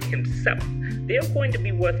 George himself. They are going to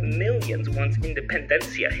be worth millions once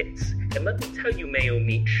Independencia hits. And let me tell you, Mayo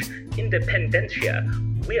Meech, Independencia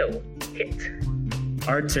will hit."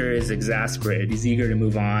 Artur is exasperated. He's eager to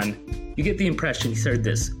move on. You get the impression he's heard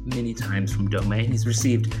this many times from Dome, and he's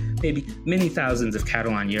received maybe many thousands of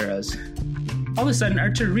Catalan euros. All of a sudden,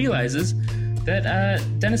 Artur realizes that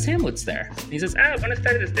Dennis Hamlet's there. He says, "Buenas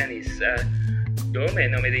tardes, Dennis. Dome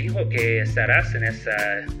no me dijo que estarás en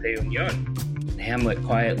esa reunión." And Hamlet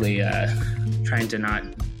quietly, trying to not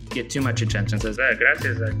get too much attention, says,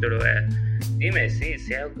 "Gracias, Arturo. Dime si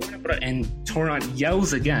alguna..." And Turan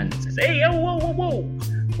yells again, says, "Hey, whoa.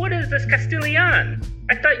 What is this Castilian?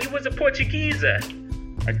 I thought you was a Portuguese."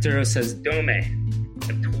 Arturo says, "Dome,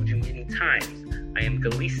 I've told you many times, I am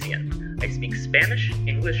Galician. I speak Spanish,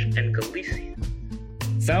 English, and Galician."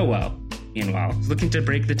 Thelwell, meanwhile, is looking to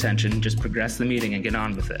break the tension, just progress the meeting and get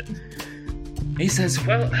on with it. He says,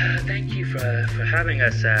 "Well, thank you for having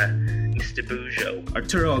us, Mr. Bujo."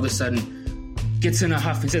 Arturo all of a sudden gets in a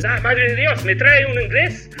huff and says, "Madre de Dios, me trae un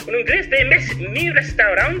inglés de mi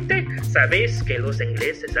restaurante. ¿Sabéis que los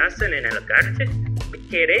ingleses hacen en el carte? ¿Me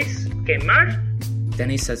queréis quemar?" Then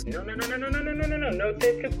he says, no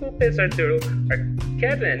te preocupes, Arturo.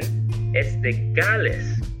 Kevin es de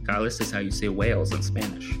Gales. Gales is how you say Wales in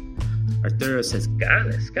Spanish. Arturo says,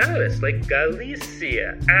 Gales, like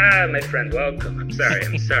Galicia. My friend, welcome. I'm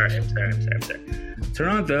sorry.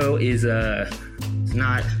 Toronto is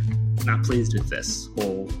not pleased with this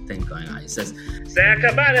whole thing going on. He says, "Se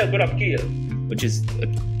acabado el broquil," which is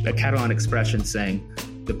a Catalan expression saying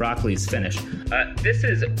the broccoli is finished. This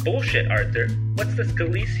is bullshit, Arthur. What's this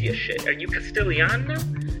Galicia shit? Are you Castilian now?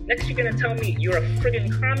 Next you're gonna tell me you're a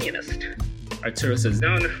friggin' communist. Arturo says,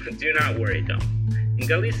 no, do not worry, Dom. In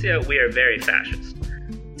Galicia, we are very fascist.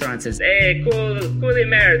 Turan says, hey, cool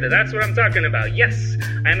merda, that's what I'm talking about. Yes,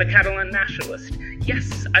 I am a Catalan nationalist.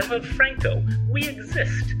 Yes, I love Franco. We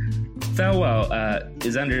exist. Thelwell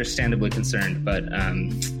is understandably concerned, but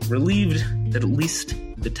relieved that at least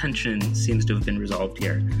the tension seems to have been resolved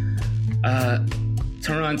here.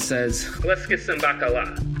 Turan says, let's get some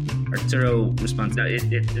bacala. Arturo responds, no, it's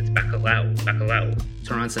bacalao.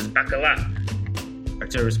 Turan says, bacala.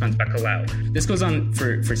 Arturo responds, bacalao. This goes on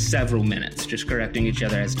for several minutes, just correcting each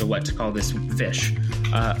other as to what to call this fish.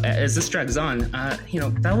 As this drags on,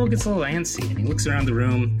 Thelwell gets a little antsy, and he looks around the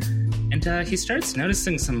room, and he starts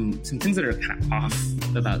noticing some things that are kind of off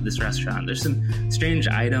about this restaurant. There's some strange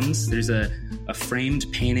items. There's a framed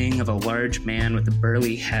painting of a large man with a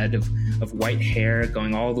burly head of white hair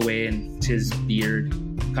going all the way into his beard,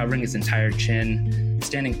 covering his entire chin,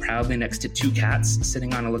 standing proudly next to two cats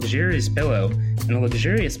sitting on a luxurious pillow in a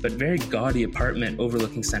luxurious but very gaudy apartment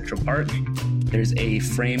overlooking Central Park. There's a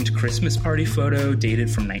framed Christmas party photo dated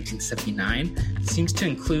from 1979. It seems to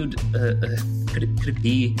include, could it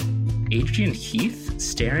be Adrian Heath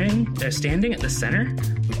standing at the center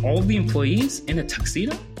with all of the employees in a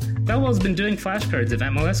tuxedo? Thelwell's been doing flashcards of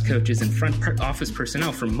MLS coaches and front office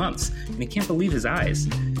personnel for months, and he can't believe his eyes.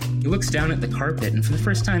 He looks down at the carpet, and for the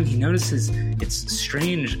first time, he notices its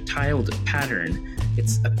strange tiled pattern.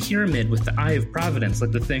 It's a pyramid with the Eye of Providence,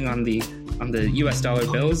 like the thing on the US dollar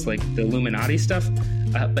bills, like the Illuminati stuff.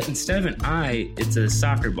 But instead of an eye, it's a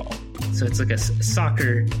soccer ball. So it's like a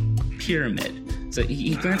soccer pyramid. So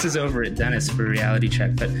he glances over at Dennis for a reality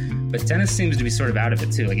check, but Dennis seems to be sort of out of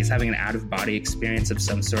it too. Like he's having an out-of-body experience of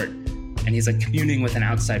some sort, and he's like communing with an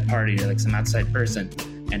outside party or like some outside person,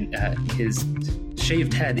 and his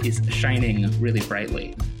shaved head is shining really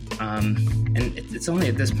brightly. And it's only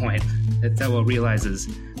at this point that Thelwell realizes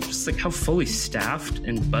just like how fully staffed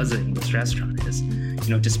and buzzing this restaurant is. You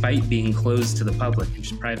know, despite being closed to the public and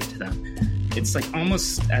just private to them, it's like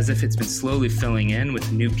almost as if it's been slowly filling in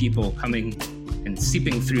with new people coming and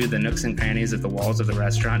seeping through the nooks and crannies of the walls of the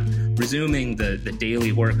restaurant, resuming the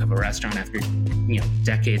daily work of a restaurant after, you know,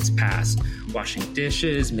 decades past, washing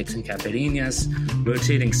dishes, mixing caipirinhas,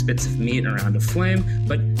 rotating spits of meat around a flame.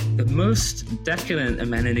 But the most decadent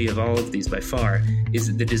amenity of all of these by far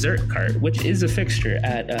is the dessert cart, which is a fixture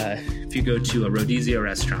at, if you go to a Rodizio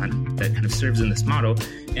restaurant that kind of serves in this model,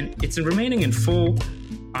 and it's remaining in full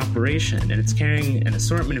operation, and it's carrying an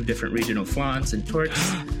assortment of different regional flans and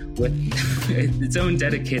torts with its own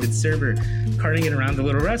dedicated server carting it around the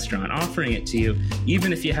little restaurant, offering it to you,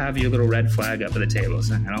 even if you have your little red flag up at the table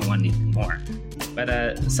saying, I don't want anything more.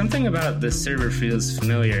 But something about this server feels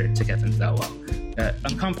familiar to Kevin Thelwell,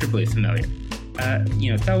 uncomfortably familiar.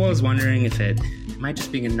 You know, Thelwell is wondering if it might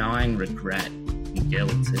just be a gnawing regret and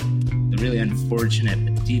guilt and the really unfortunate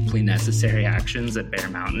but deeply necessary actions at Bear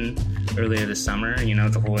Mountain earlier this summer. You know,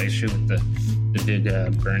 the whole issue with the big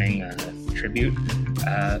burning tribute.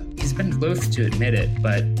 He's been loath to admit it,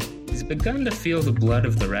 but he's begun to feel the blood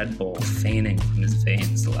of the Red Bull feigning from his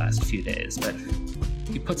veins the last few days, but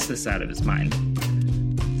he puts this out of his mind.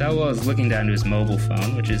 Thelwell is looking down to his mobile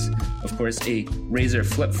phone, which is, of course, a Razer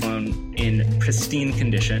flip phone in pristine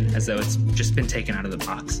condition, as though it's just been taken out of the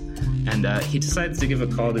box. And he decides to give a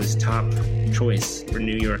call to his top choice for a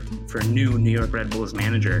new New York Red Bulls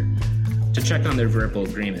manager to check on their verbal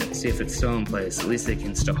agreement, see if it's still in place. At least they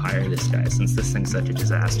can still hire this guy, since this thing's such a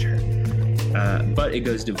disaster. But it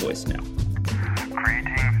goes to voicemail.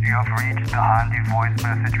 Greetings, you have reached the handy voice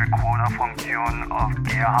message recorder function of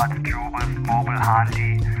Gerhard Strubel's Mobile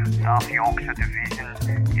Handy, South Yorkshire Division.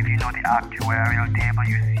 If you know the actuarial table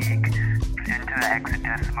you seek, enter the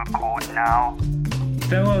hexadecimal code now.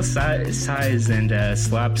 Thelwell sighs and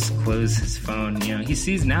slaps close his phone. You know, he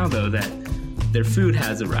sees now, though, that their food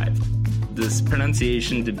has arrived. This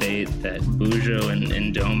pronunciation debate that Bujo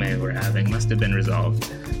and Dome were having must have been resolved.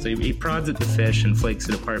 So he prods at the fish and flakes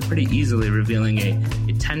it apart pretty easily, revealing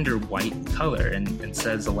a tender white color, and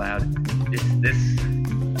says aloud, This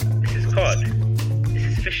is cod. This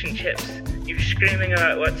is fish and chips. You're screaming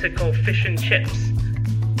about what's it called, fish and chips.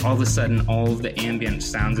 All of a sudden, all of the ambient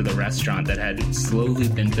sounds of the restaurant that had slowly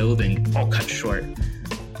been building all cut short.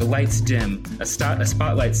 The lights dim. A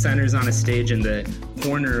spotlight centers on a stage in the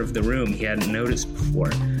corner of the room he hadn't noticed before.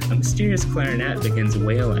 A mysterious clarinet begins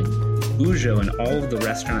wailing. Bujo and all of the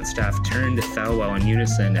restaurant staff turn to Thelwell in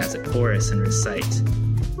unison as a chorus and recite,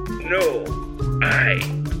 No, I,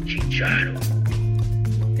 Chicharro.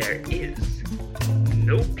 There is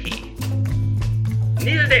no P.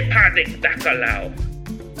 Nil de padre bacalao.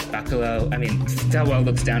 Thelwell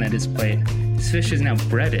looks down at his plate. His fish is now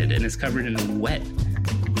breaded and is covered in a wet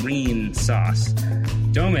green sauce.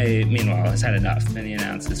 Dome, meanwhile, has had enough, and he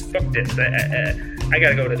announces, Fuck this, I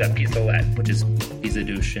gotta go to the Pistolet, which is Pizza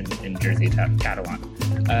Douche in Jersey, Catalan.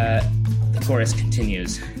 The chorus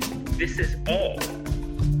continues, This is all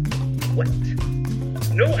wet.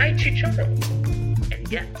 No hay chicharro,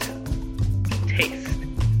 and yet taste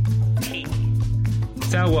tea.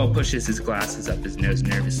 Thelwell pushes his glasses up his nose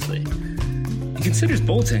nervously. He considers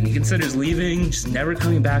bolting. He considers leaving, just never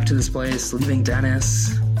coming back to this place, leaving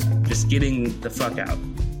Dennis, just getting the fuck out.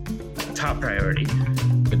 Top priority.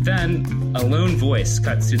 But then, a lone voice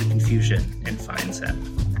cuts through the confusion and finds him.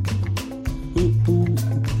 Who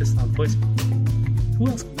this loud voice? Who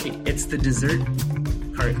else? It's the dessert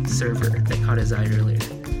cart server that caught his eye earlier,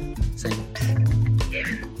 saying,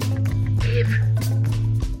 Eve.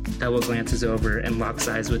 Thelwell glances over and locks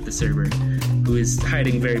eyes with the server, who is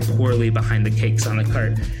hiding very poorly behind the cakes on the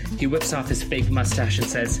cart. He whips off his fake mustache and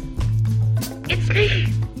says, It's me,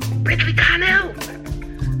 Bradley Carnell.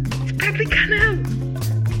 It's Bradley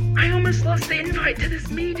Carnell. I almost lost the invite to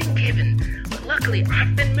this meeting, Kevin, but luckily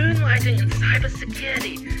I've been moonlighting in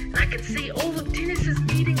cybersecurity, and I can see all of Dennis's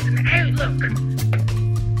meetings in Outlook.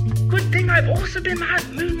 Good thing I've also been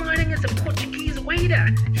moonlighting as a Portuguese waiter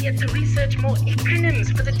here to research more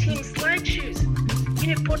acronyms for the team's slideshows.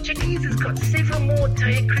 You know, Portuguese has got several more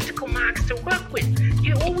diacritical marks to work with.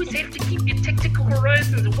 You always have to keep your technical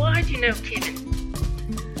horizons wide, you know, Kevin.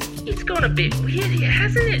 It's gone a bit weird here,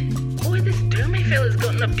 hasn't it? Boy, this Dome fella's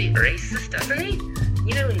gotten a bit racist, hasn't he?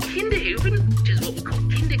 You know, in Kinderhoven, which is what we call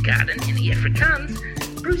kindergarten in the Afrikaans,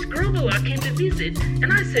 Bruce Grobois came to visit,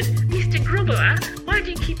 and I said, Mr. Grobois, why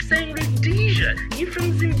do you keep saying Rhodesia? You're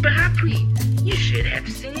from Zimbabwe. You should have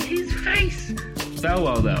seen his face.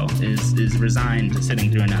 Thelwell, though, is resigned to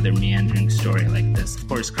sitting through another meandering story like this. Of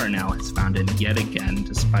course, Carnell has found him yet again,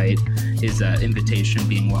 despite his invitation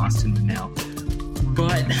being lost in the mail.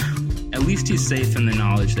 But at least he's safe in the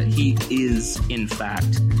knowledge that he is, in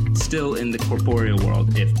fact, still in the corporeal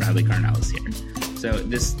world if Bradley Carnell is here. So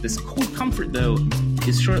this cold comfort, though,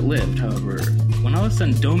 is short-lived, however, when all of a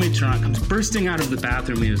sudden Dome Tarant comes bursting out of the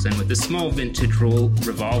bathroom he was in with a small vintage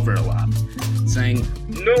revolver aloft, saying,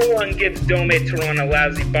 "No one gives Dome Tarant a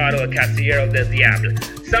lousy bottle of Casillero del Diablo.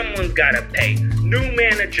 Someone's gotta pay. New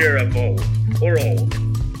manager of old.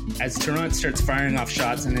 As Tarant starts firing off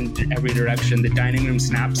shots in every direction, the dining room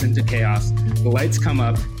snaps into chaos. The lights come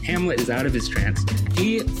up. Hamlet is out of his trance.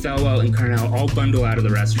 He, Thelwell, and Carnell all bundle out of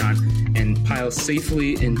the restaurant and pile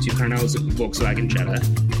safely into Carnell's Volkswagen Jetta.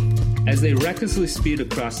 As they recklessly speed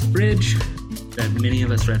across the bridge that many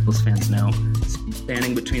of us Red Bulls fans know,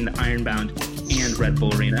 spanning between the Ironbound and Red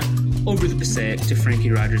Bull Arena, over the Passaic to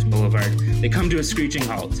Frankie Rogers Boulevard, they come to a screeching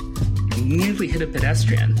halt and nearly hit a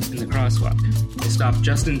pedestrian in the crosswalk. They stop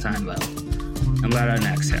just in time, though, and let out an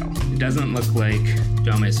exhale. It doesn't look like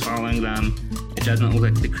Dome is following them. It doesn't look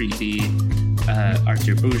like the creepy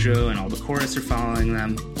Arthur Bujo and all the chorus are following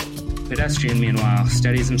them. Pedestrian, meanwhile,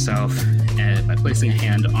 steadies himself by placing a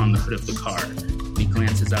hand on the hood of the car. He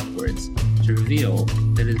glances upwards to reveal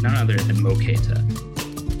that it is none other than Mo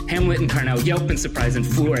Keita. Hamlet and Carnell yelp in surprise and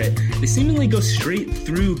floor it. They seemingly go straight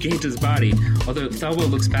through Keita's body, although Thelwell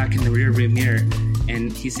looks back in the rearview mirror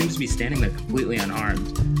and he seems to be standing there completely unarmed.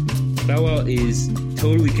 Thelwell is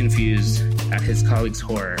totally confused at his colleague's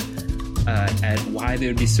horror, at why they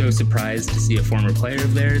would be so surprised to see a former player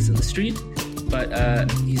of theirs in the street,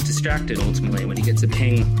 but he's distracted ultimately when he gets a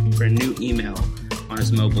ping for a new email on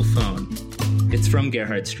his mobile phone. It's from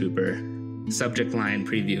Gerhard Struber. The subject line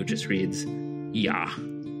preview just reads, "Yeah."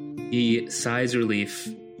 He sighs relief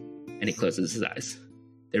and he closes his eyes.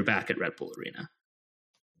 They're back at Red Bull Arena.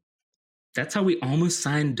 That's how we almost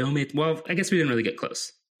signed Dome. Well, I guess we didn't really get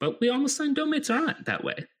close, but we almost signed Dome Tarant that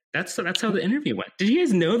way. That's how the interview went. Did you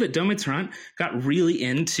guys know that Dome Tarant got really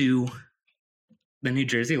into the New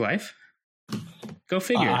Jersey life? Go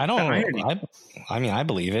figure. I don't know. I mean, I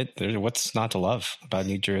believe it. What's not to love about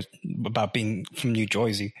New Jersey? About being from New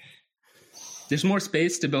Jersey? There's more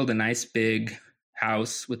space to build a nice big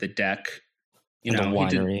house with a deck. You know, a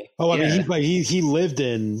winery. He lived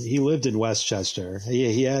in Westchester.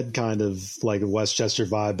 He had kind of like a Westchester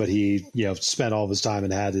vibe, but he spent all of his time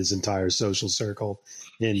and had his entire social circle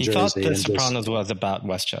in Jersey. He thought The Sopranos was about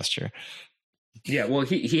Westchester. Yeah, well,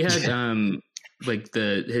 he had like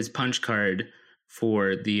his punch card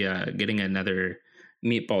for the getting another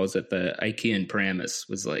meatballs at the IKEA in Paramus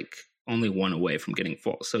was like only one away from getting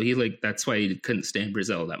full. So that's why he couldn't stay in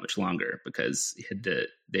Brazil that much longer, because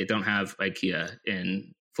they don't have IKEA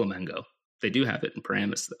in Flamengo. They do have it in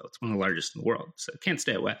Paramus, though. It's one of the largest in the world, so it can't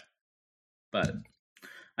stay away. But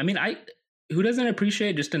I mean, who doesn't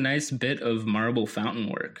appreciate just a nice bit of marble fountain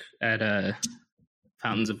work at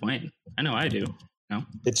Fountains of Wayne? I know I do. No,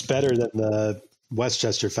 it's better than the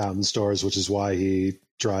Westchester fountain stores, which is why he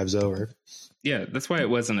drives over. Yeah, that's why it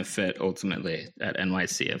wasn't a fit ultimately at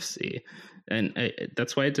NYCFC, and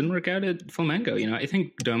that's why it didn't work out at Flamengo. I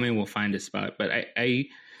think Dome will find a spot, but I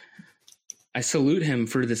salute him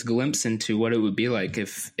for this glimpse into what it would be like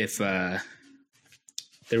if there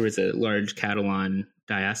was a large Catalan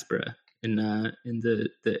diaspora in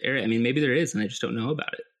the area. I mean, maybe there is, and I just don't know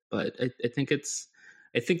about it. But I think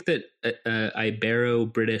that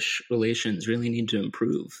Ibero-British relations really need to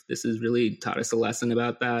improve. This has really taught us a lesson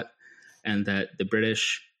about that. And that the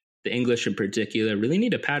English in particular, really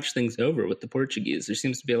need to patch things over with the Portuguese. There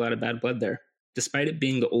seems to be a lot of bad blood there, despite it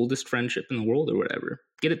being the oldest friendship in the world or whatever.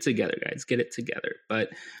 Get it together, guys. Get it together.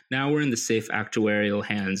 But now we're in the safe actuarial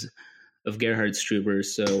hands of Gerhard Struber.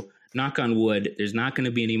 So knock on wood, there's not going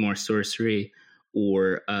to be any more sorcery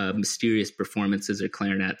or mysterious performances or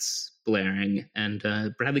clarinets blaring. And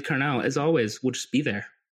Bradley Carnell, as always, will just be there.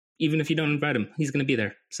 Even if you don't invite him, he's going to be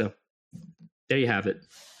there. So there you have it.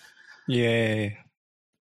 Yay.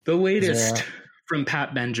 The latest from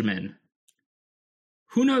Pat Benjamin.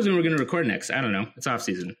 Who knows when we're going to record next? I don't know. It's off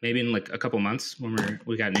season. Maybe in like a couple months when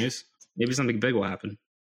we got news. Maybe something big will happen.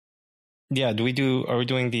 Yeah. Are we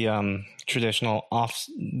doing the traditional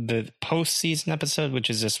the post-season episode, which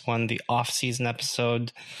is this one, the off-season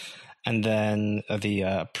episode, and then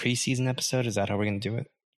the pre-season episode? Is that how we're going to do it?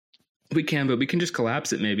 We can, but we can just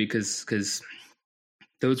collapse it maybe because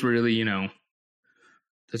those were really,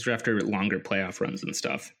 those are after longer playoff runs and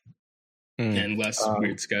stuff and less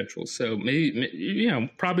weird schedules. So maybe,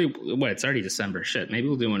 probably it's already December. Shit. Maybe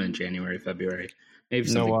we'll do one in January, February. Maybe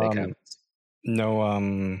something big happens.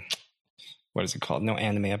 what is it called? No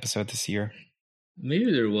anime episode this year.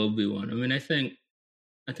 Maybe there will be one. I mean, I think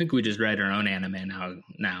we just write our own anime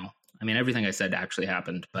now. I mean, everything I said actually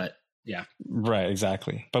happened, but yeah. Right,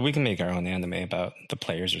 exactly. But we can make our own anime about the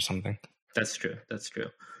players or something. That's true.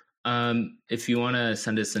 If you want to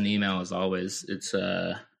send us an email, as always, it's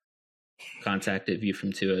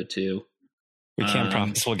contact@viewfrom202. We can't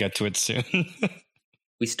promise we'll get to it soon.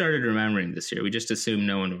 We started remembering this year. We just assumed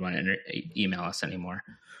no one would want to email us anymore.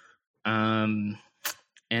 And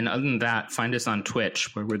other than that, find us on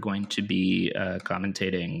Twitch, where we're going to be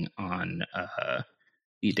commentating on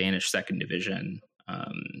the Danish second division,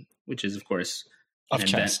 which is, of course,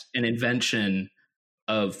 an invention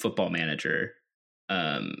of Football Manager,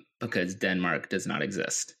 because Denmark does not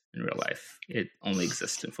exist in real life. It only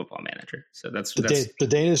exists in Football Manager. So that's the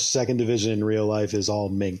Danish second division in real life is all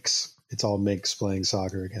minks. It's all minks playing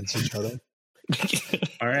soccer against each other.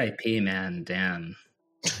 R.I.P. man, Dan.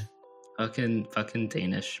 Fucking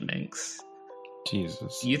Danish minks.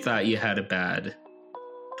 Jesus. You thought you had a bad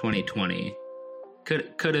 2020.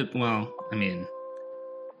 Could have, well, I mean,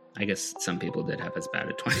 I guess some people did have as bad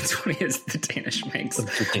a 2020 as the Danish minks.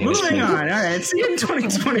 Moving on. All right. See you in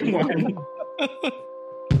 2021.